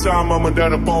 Prime time, I'm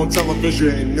dead up on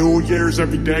television. New Year's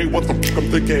every day, what the fuck I'm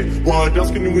thinking? What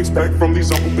else can you expect from these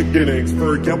humble beginnings?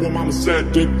 Forget what mama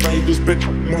said, dick made this bitch.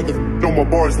 Mother, no more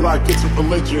bars like it's a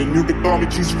religion. You can call me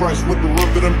Jesus Christ with the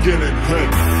love that I'm getting. Hey.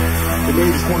 The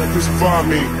ladies wanna crucify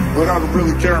me, but I don't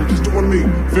really care, I'm just doing me.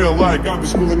 Feel like I'll be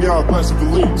schooling y'all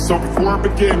classically. So before I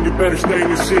begin, you better stay in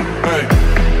your seat. Hey,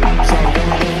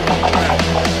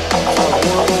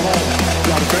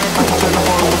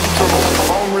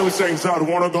 so I wanna go home. Hey, so I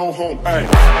wanna go home.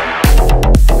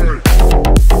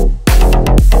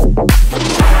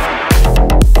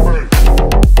 Got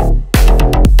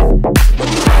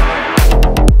a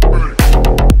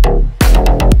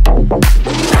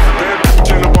bad bitch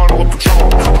and I'm on with the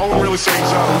trouble. All I'm really saying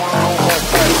is I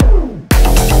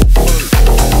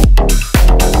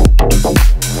don't wanna go home.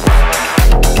 Hey.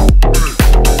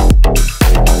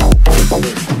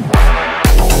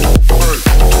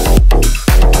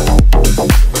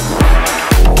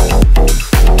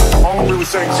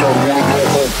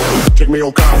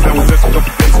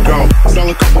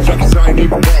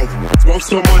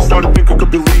 So much, started thinking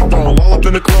could be lethal. All up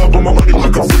in the club with my money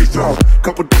like a free throw.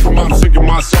 Couple different models singing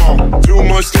my song. Too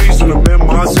much stage and I'm in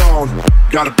my zone.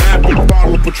 Got a bad big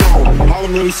bottle of Patron. All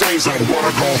I'm really saying is I wanna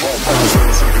go home.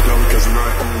 Psychedelic as the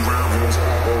night unravels.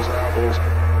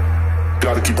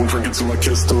 Gotta keep on drinking till I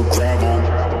kiss the gravel.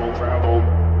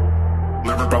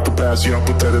 Never about the past, yeah, I'll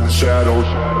put that in the shadows.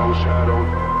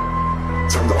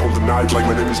 Time to own the night like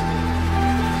my name is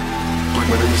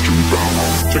Jimmy Brown.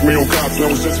 Check me on cops, that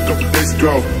was just a couple days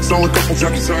ago. Stole a couple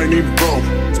jackets, I ain't even broke.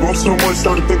 Smoke so much,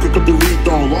 started to think I could be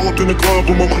lethal. All up in the club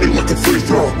with my money like a free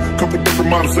throw. Couple different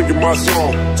models singing my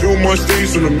song. Too much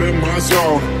things and I'm in my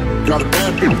zone. Got a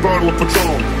bad big bottle of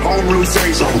Patron. All I'm really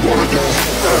saying is I don't wanna go.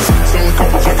 Stole a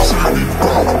couple jackets, I ain't even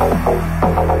broke.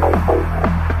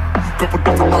 Couple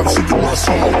different models singing my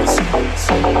song.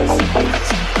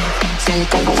 Stole a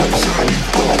couple jackets, I ain't even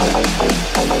broke.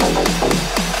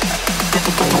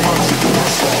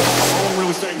 All I'm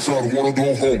really saying is I don't wanna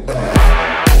go home.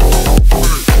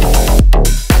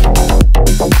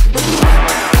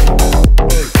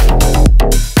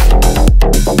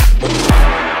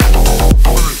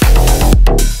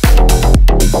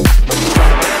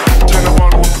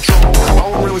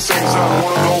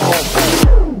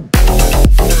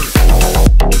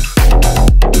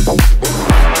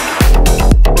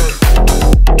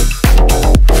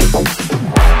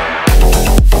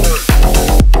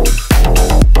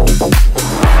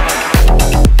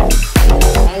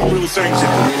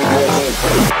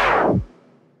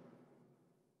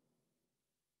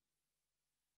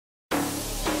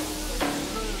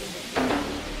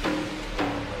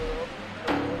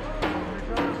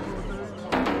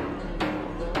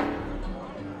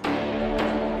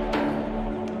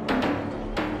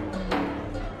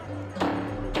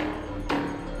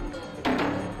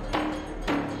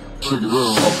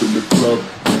 Up in the club,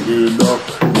 heating it up.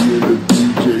 Me and the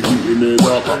DJ heating it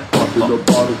up. Popping the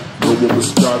bottle, no more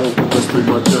Moscato. Let's play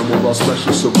my jam with our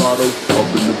special Serato. Up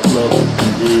in the club,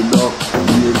 heating it up.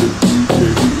 Me and the DJ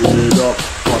heating it up.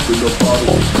 Popping the bottle,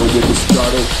 no more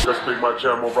Moscato. Let's play my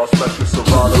jam with our special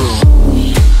Serato.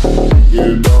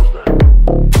 Heating it up.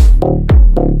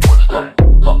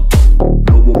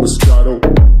 No more Moscato.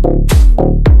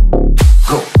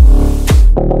 Go.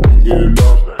 Heating it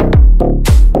up.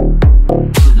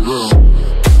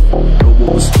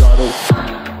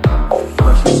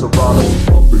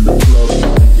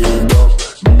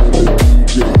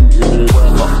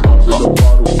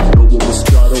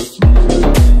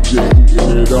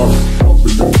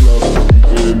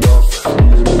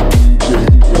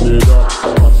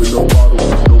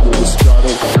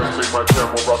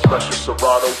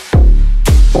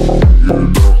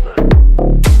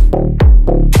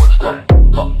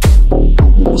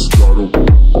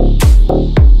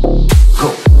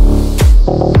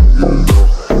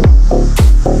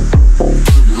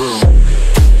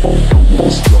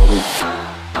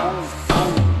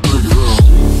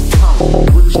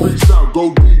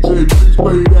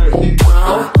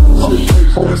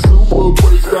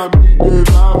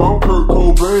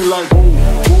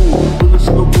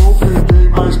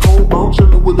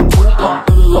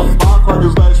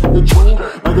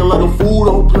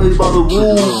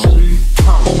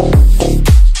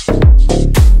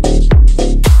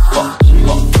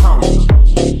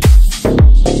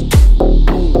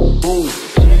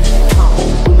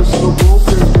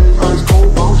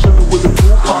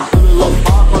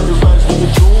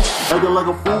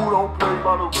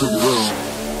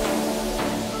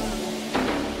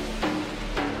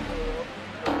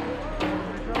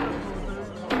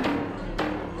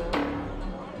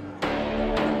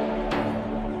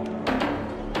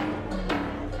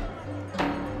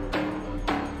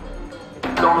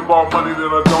 Don't involve money that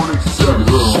I don't accept.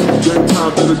 Game time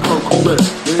better come correct.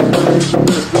 They ain't playing your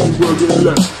best, then you will get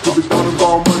left. If it don't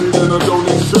involve money, then I don't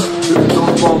accept. If it don't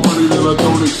involve money, then I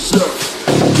don't accept.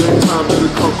 Game time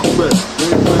better come correct. They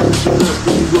ain't playing your best,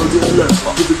 then you will get left.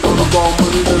 If it don't involve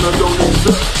money, then I don't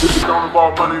accept. If it don't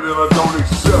involve money, then I don't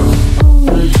accept.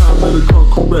 Game time better come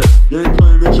correct. You ain't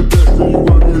playing at your best, then you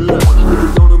will get left. If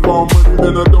it don't involve money,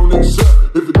 then I don't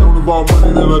accept. If it don't involve money,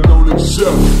 then I don't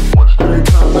accept. Game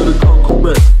time better come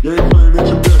correct. You ain't playing at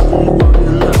your best, then you will get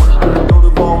left. If it don't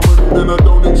involve money, then I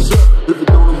don't accept. If it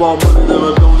don't involve money, then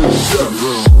I don't accept.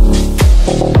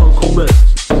 Come correct.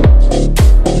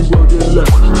 You will get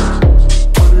left.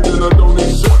 Money, then I don't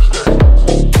accept.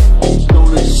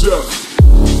 Don't accept.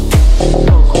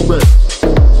 Come correct.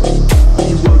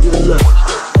 You will get left.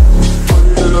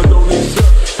 Money, then I don't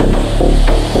accept.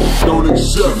 Don't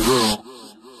accept.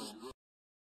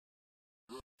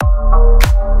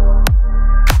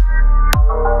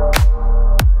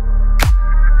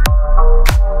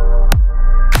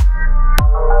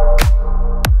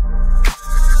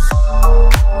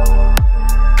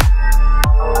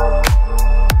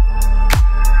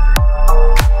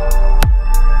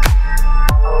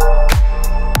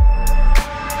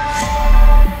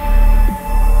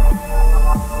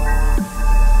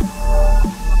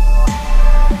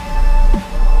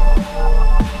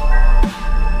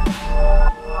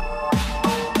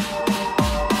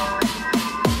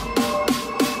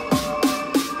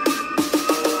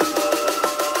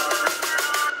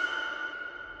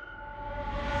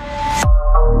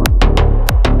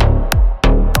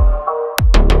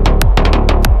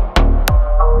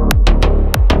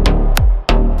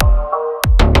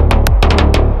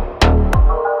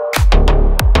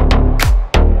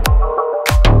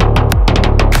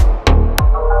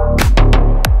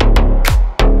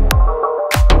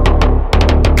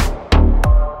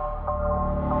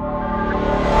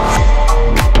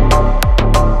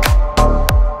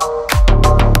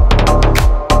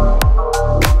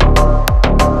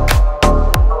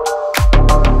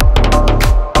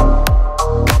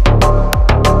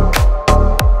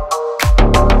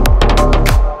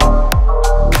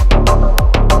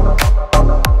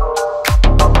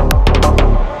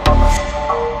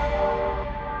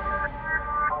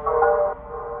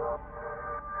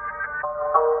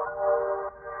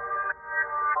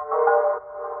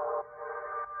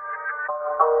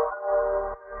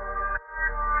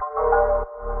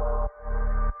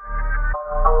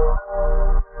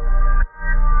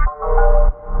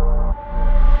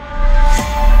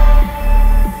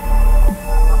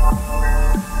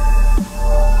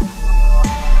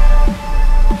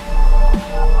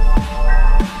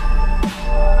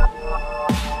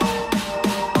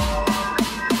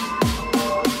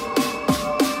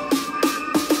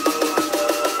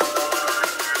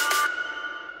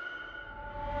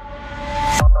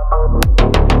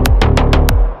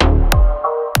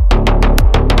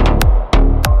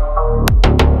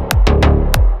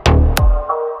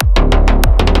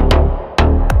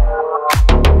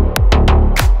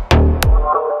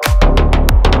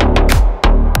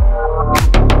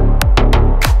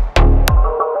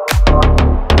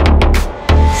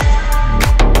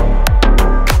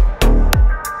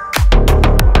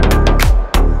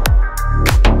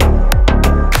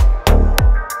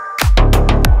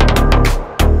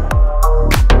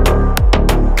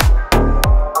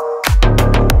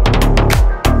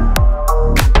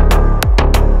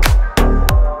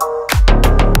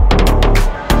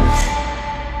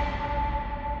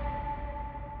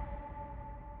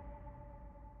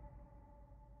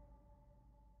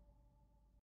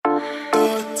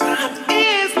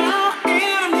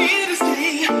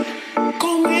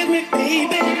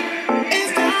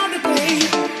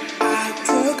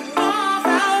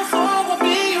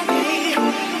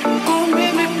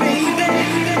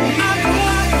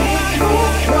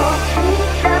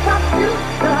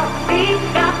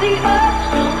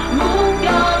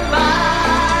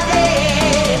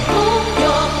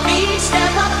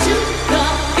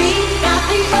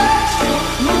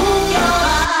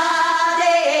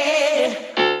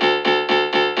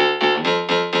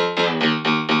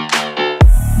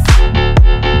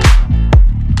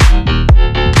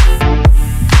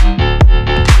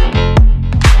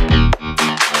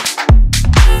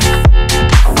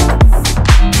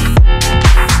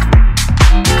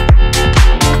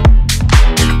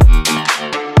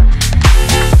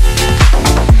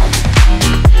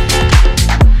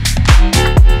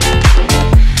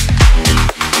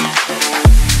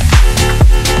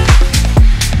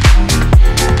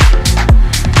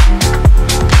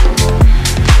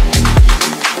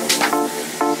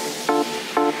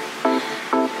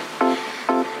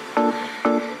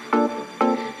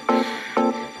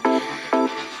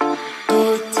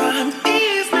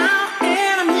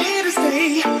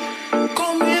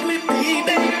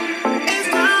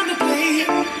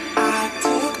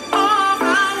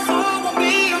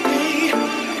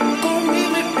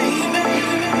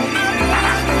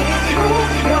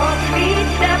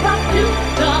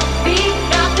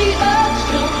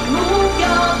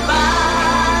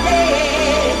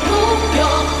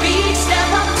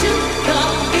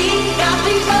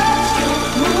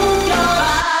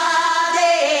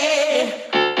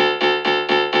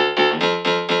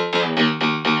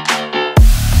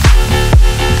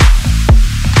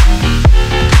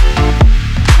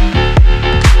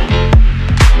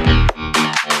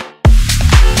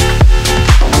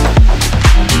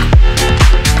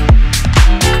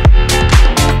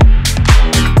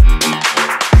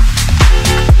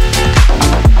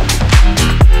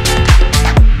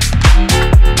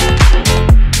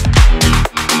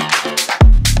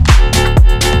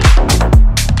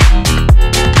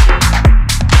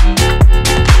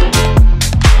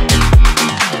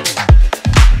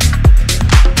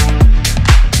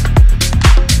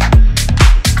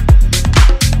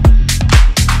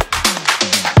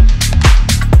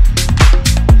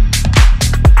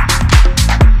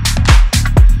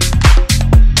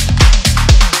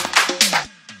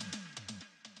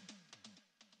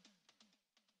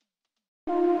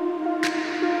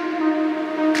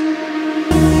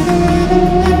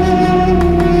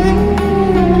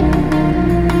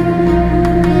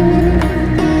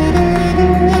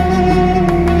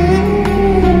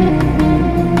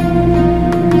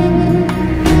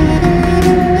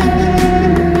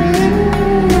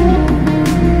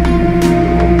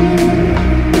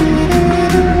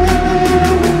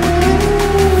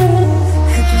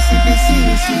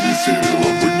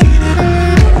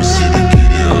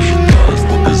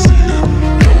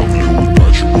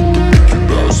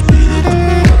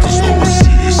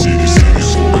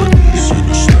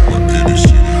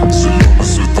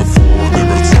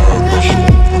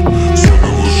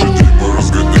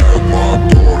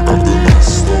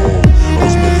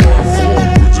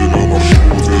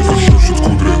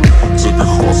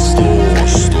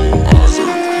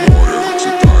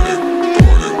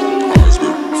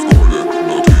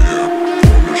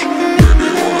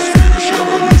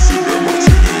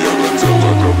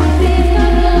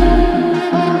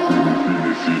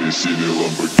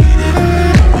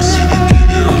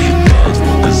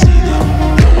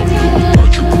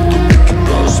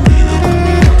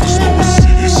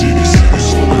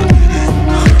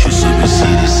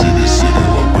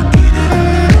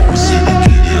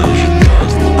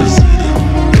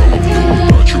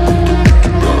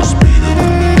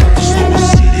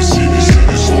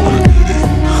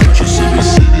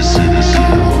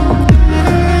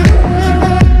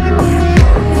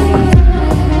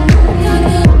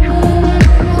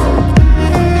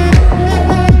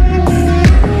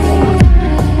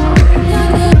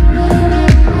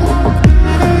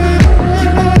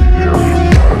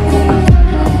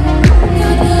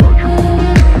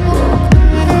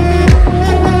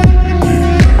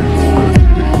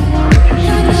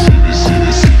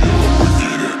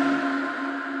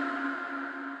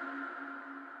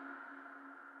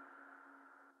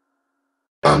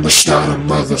 just not a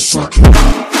motherfucker.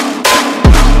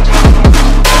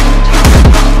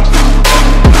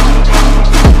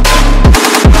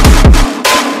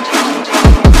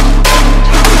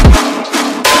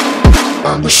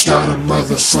 I'm just not a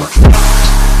motherfucker.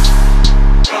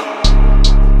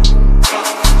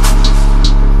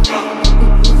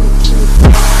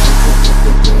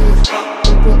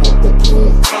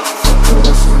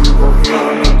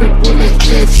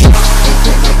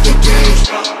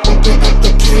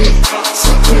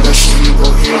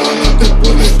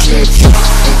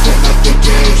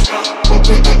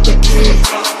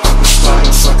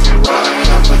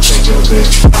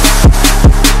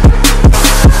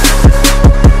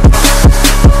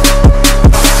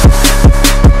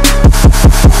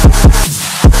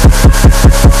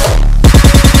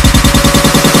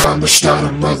 I'm just not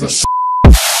a motherfucker.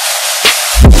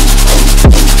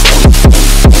 I'm just not a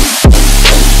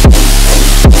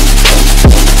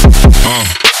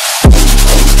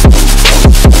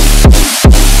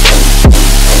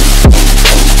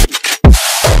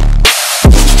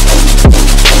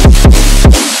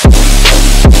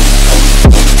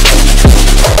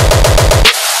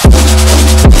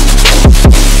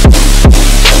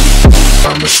motherfucker.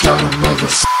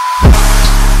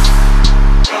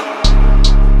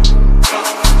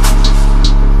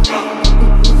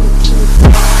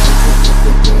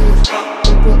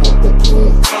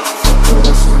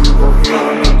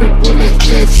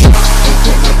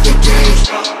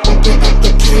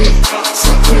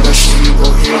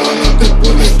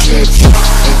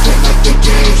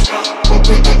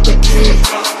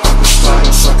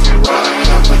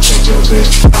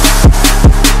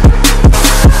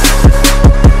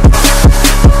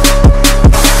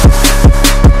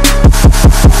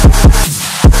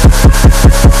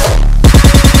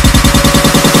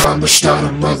 I'm just not a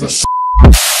motherfucker.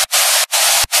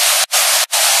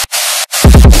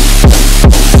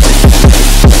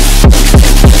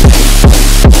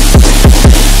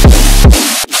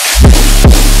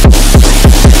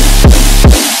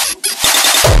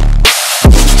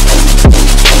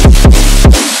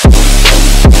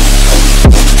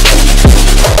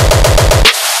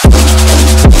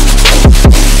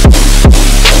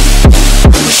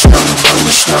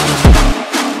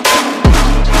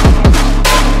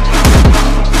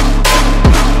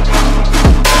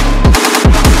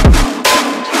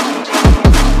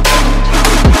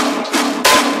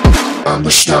 I'm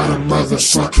just not a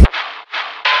motherfucker.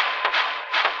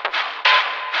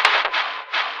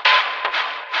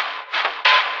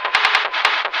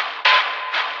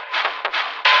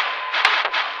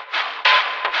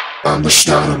 I'm just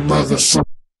not a motherfucker.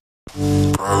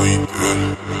 Probably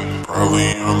dead,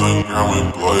 probably on the ground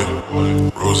with blood.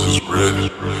 Roses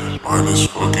red, mine is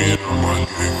fucking on my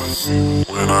dick.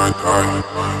 When I die,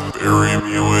 bury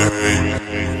me with hate.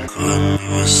 Couldn't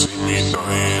even see me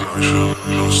dying, I should've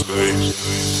no stay.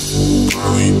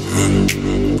 Probably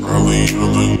dead, probably on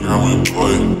the ground with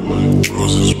blood.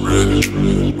 Roses red,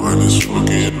 mine is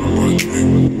fucking on my dick.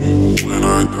 When I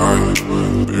die,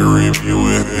 bury me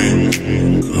with hate.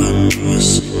 Couldn't even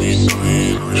see me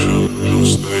dying, I should've no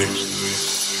stay.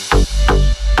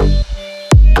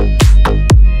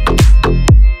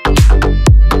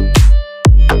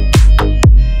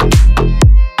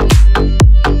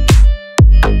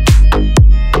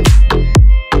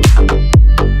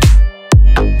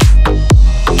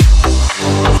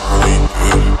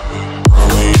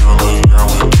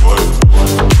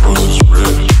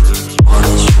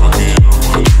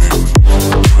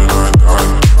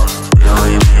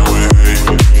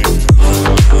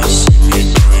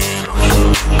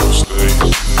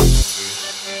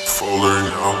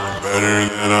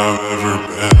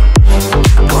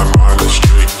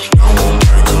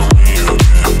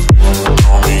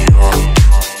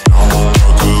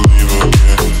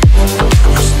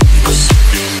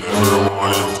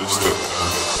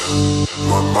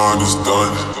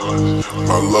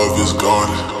 My love is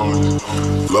gone.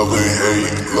 Love ain't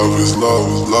hate, love is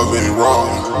love, love ain't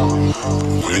wrong.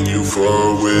 When you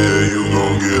far away, you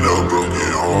gon' get a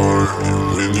broken heart.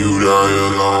 When you die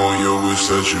alone, you wish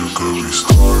that you could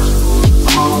restart. I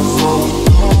don't fuck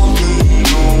with love no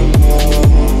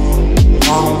more. I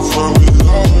don't fuck with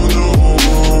love no more.